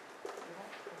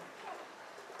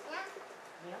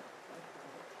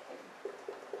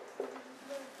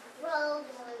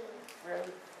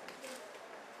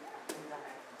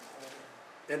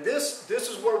 And this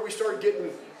is where we start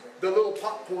getting the little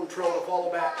popcorn trail to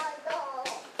follow back.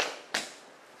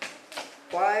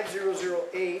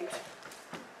 5008.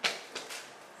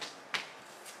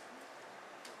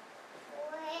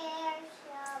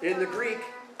 In the Greek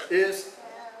is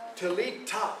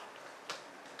TALITHA,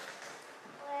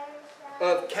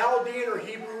 of Chaldean or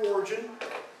Hebrew origin.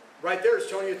 Right there it's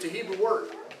telling you it's a Hebrew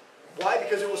word. Why?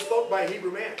 Because it was spoken by a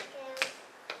Hebrew man.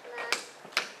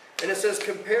 And it says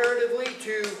comparatively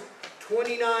to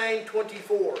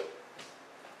 29:24.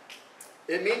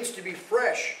 It means to be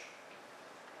fresh.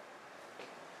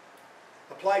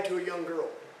 Applied to a young girl.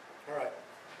 All right.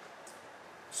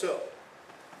 So,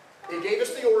 it gave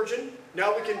us the origin.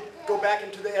 Now we can go back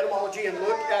into the etymology and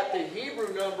look at the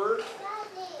Hebrew number.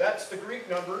 That's the Greek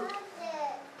number.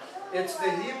 It's the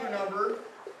Hebrew number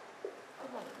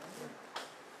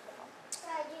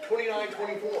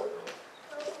 29:24.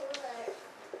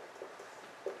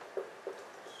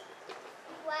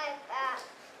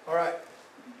 All right.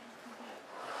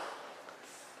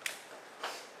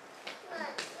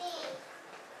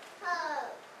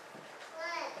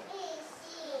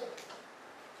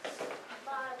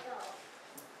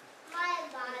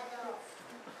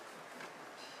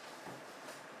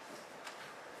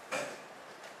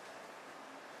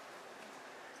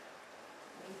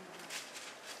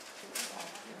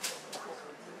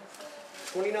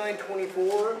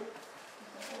 $29.24.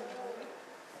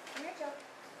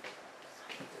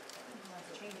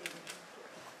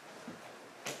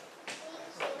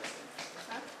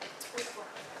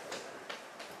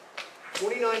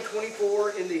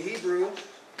 $29.24 in the Hebrew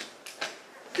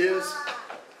is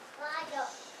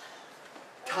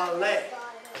taleh,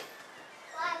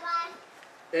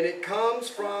 and it comes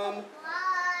from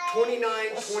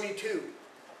 29:22.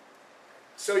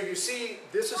 So you see,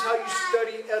 this is how you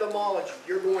study etymology.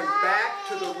 You're going back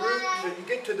to the root, so you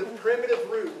get to the primitive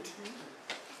root.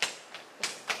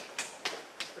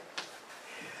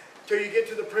 Till you get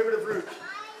to the primitive root.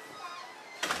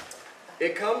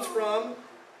 It comes from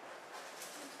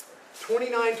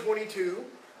 29:22,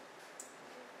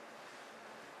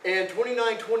 and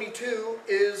 29:22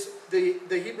 is the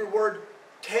Hebrew word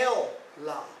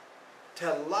telah,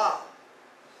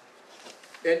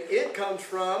 and it comes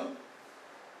from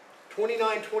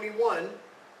 29:21,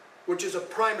 which is a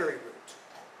primary root.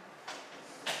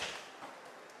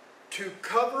 To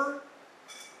cover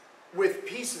with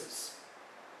pieces.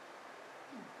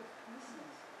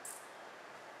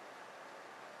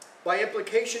 By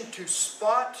implication, to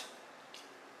spot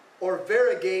or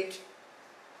variegate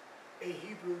a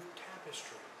Hebrew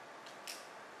tapestry.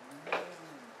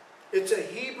 It's a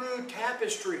Hebrew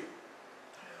tapestry.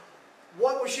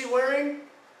 What was she wearing?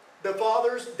 The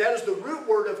father's, that is the root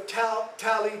word of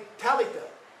Talitha.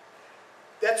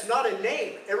 That's not a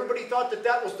name. Everybody thought that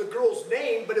that was the girl's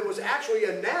name, but it was actually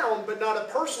a noun, but not a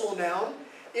personal noun.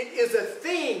 It is a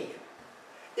thing.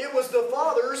 It was the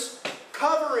father's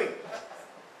covering.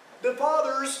 The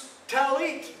father's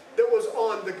talit that was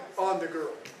on the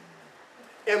girl.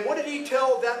 And what did he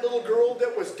tell that little girl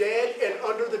that was dead and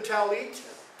under the talit?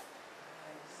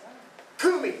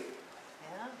 Cumi.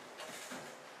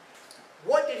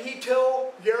 What did he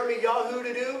tell Yahweh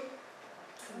to do?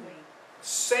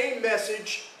 Same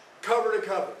message, cover to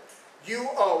cover. You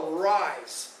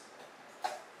arise.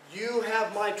 You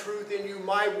have my truth in you,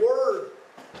 my word.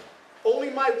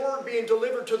 Only my word being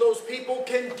delivered to those people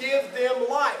can give them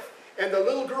life. And the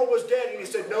little girl was dead, and he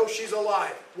said, no, she's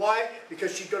alive. Why?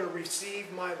 Because she's going to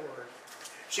receive my word.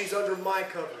 She's under my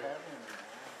covering.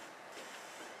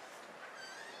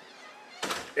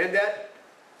 And that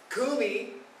cumi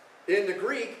in the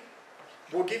Greek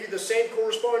will give you the same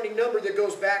corresponding number that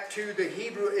goes back to the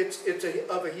Hebrew. It's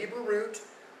of a Hebrew root,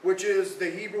 which is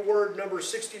the Hebrew word number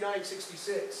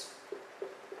 6966.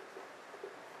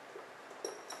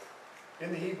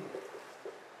 in the Hebrew.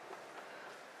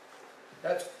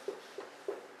 That's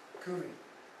cumi.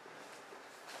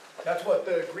 That's what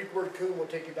the Greek word kum will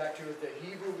take you back to. Is the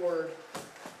Hebrew word.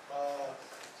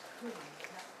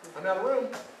 I'm out of room.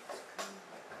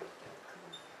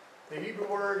 The Hebrew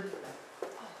word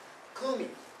cumi.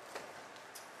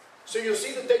 So you'll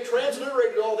see that they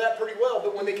transliterated all that pretty well,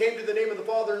 but when they came to the name of the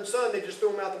Father and Son, they just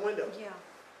threw them out the window. Yeah.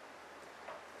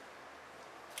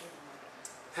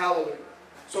 Hallelujah.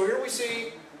 So here we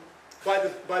see, by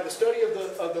the study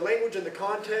of the language and the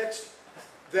context,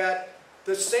 that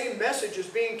the same message is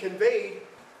being conveyed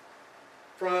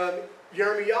from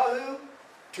Yirmiyahu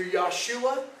to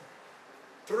Yahshua,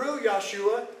 through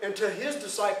Yahshua, and to his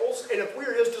disciples. And if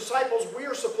we're his disciples, we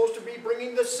are supposed to be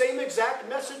bringing the same exact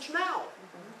message now.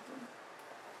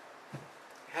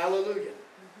 Hallelujah.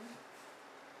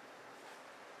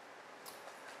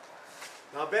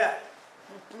 Not bad.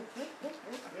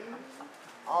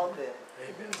 All good.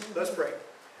 Amen. Let's pray.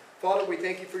 Father, we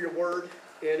thank you for your word.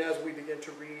 And as we begin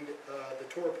to read the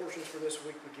Torah portions for this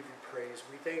week, we give you praise.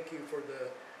 We thank you for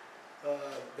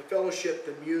the fellowship,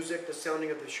 the music, the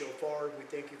sounding of the shofar. We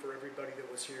thank you for everybody that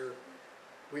was here.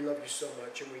 We love you so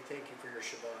much, and we thank you for your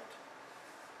Shabbat.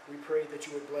 We pray that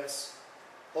you would bless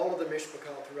all of the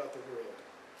Mishpachal throughout the world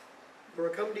who are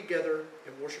coming together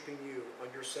and worshiping you on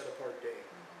your set-apart day.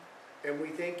 And we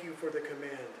thank you for the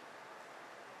command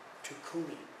to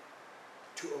cumi,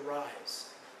 to arise,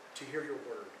 to hear your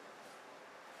word.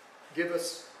 Give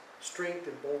us strength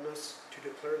and boldness to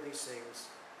declare these things,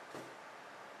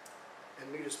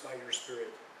 and lead us by your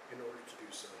Spirit in order to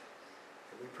do so.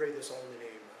 And we pray this all in the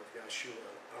name of Yahshua,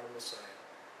 our Messiah.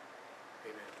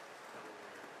 Amen.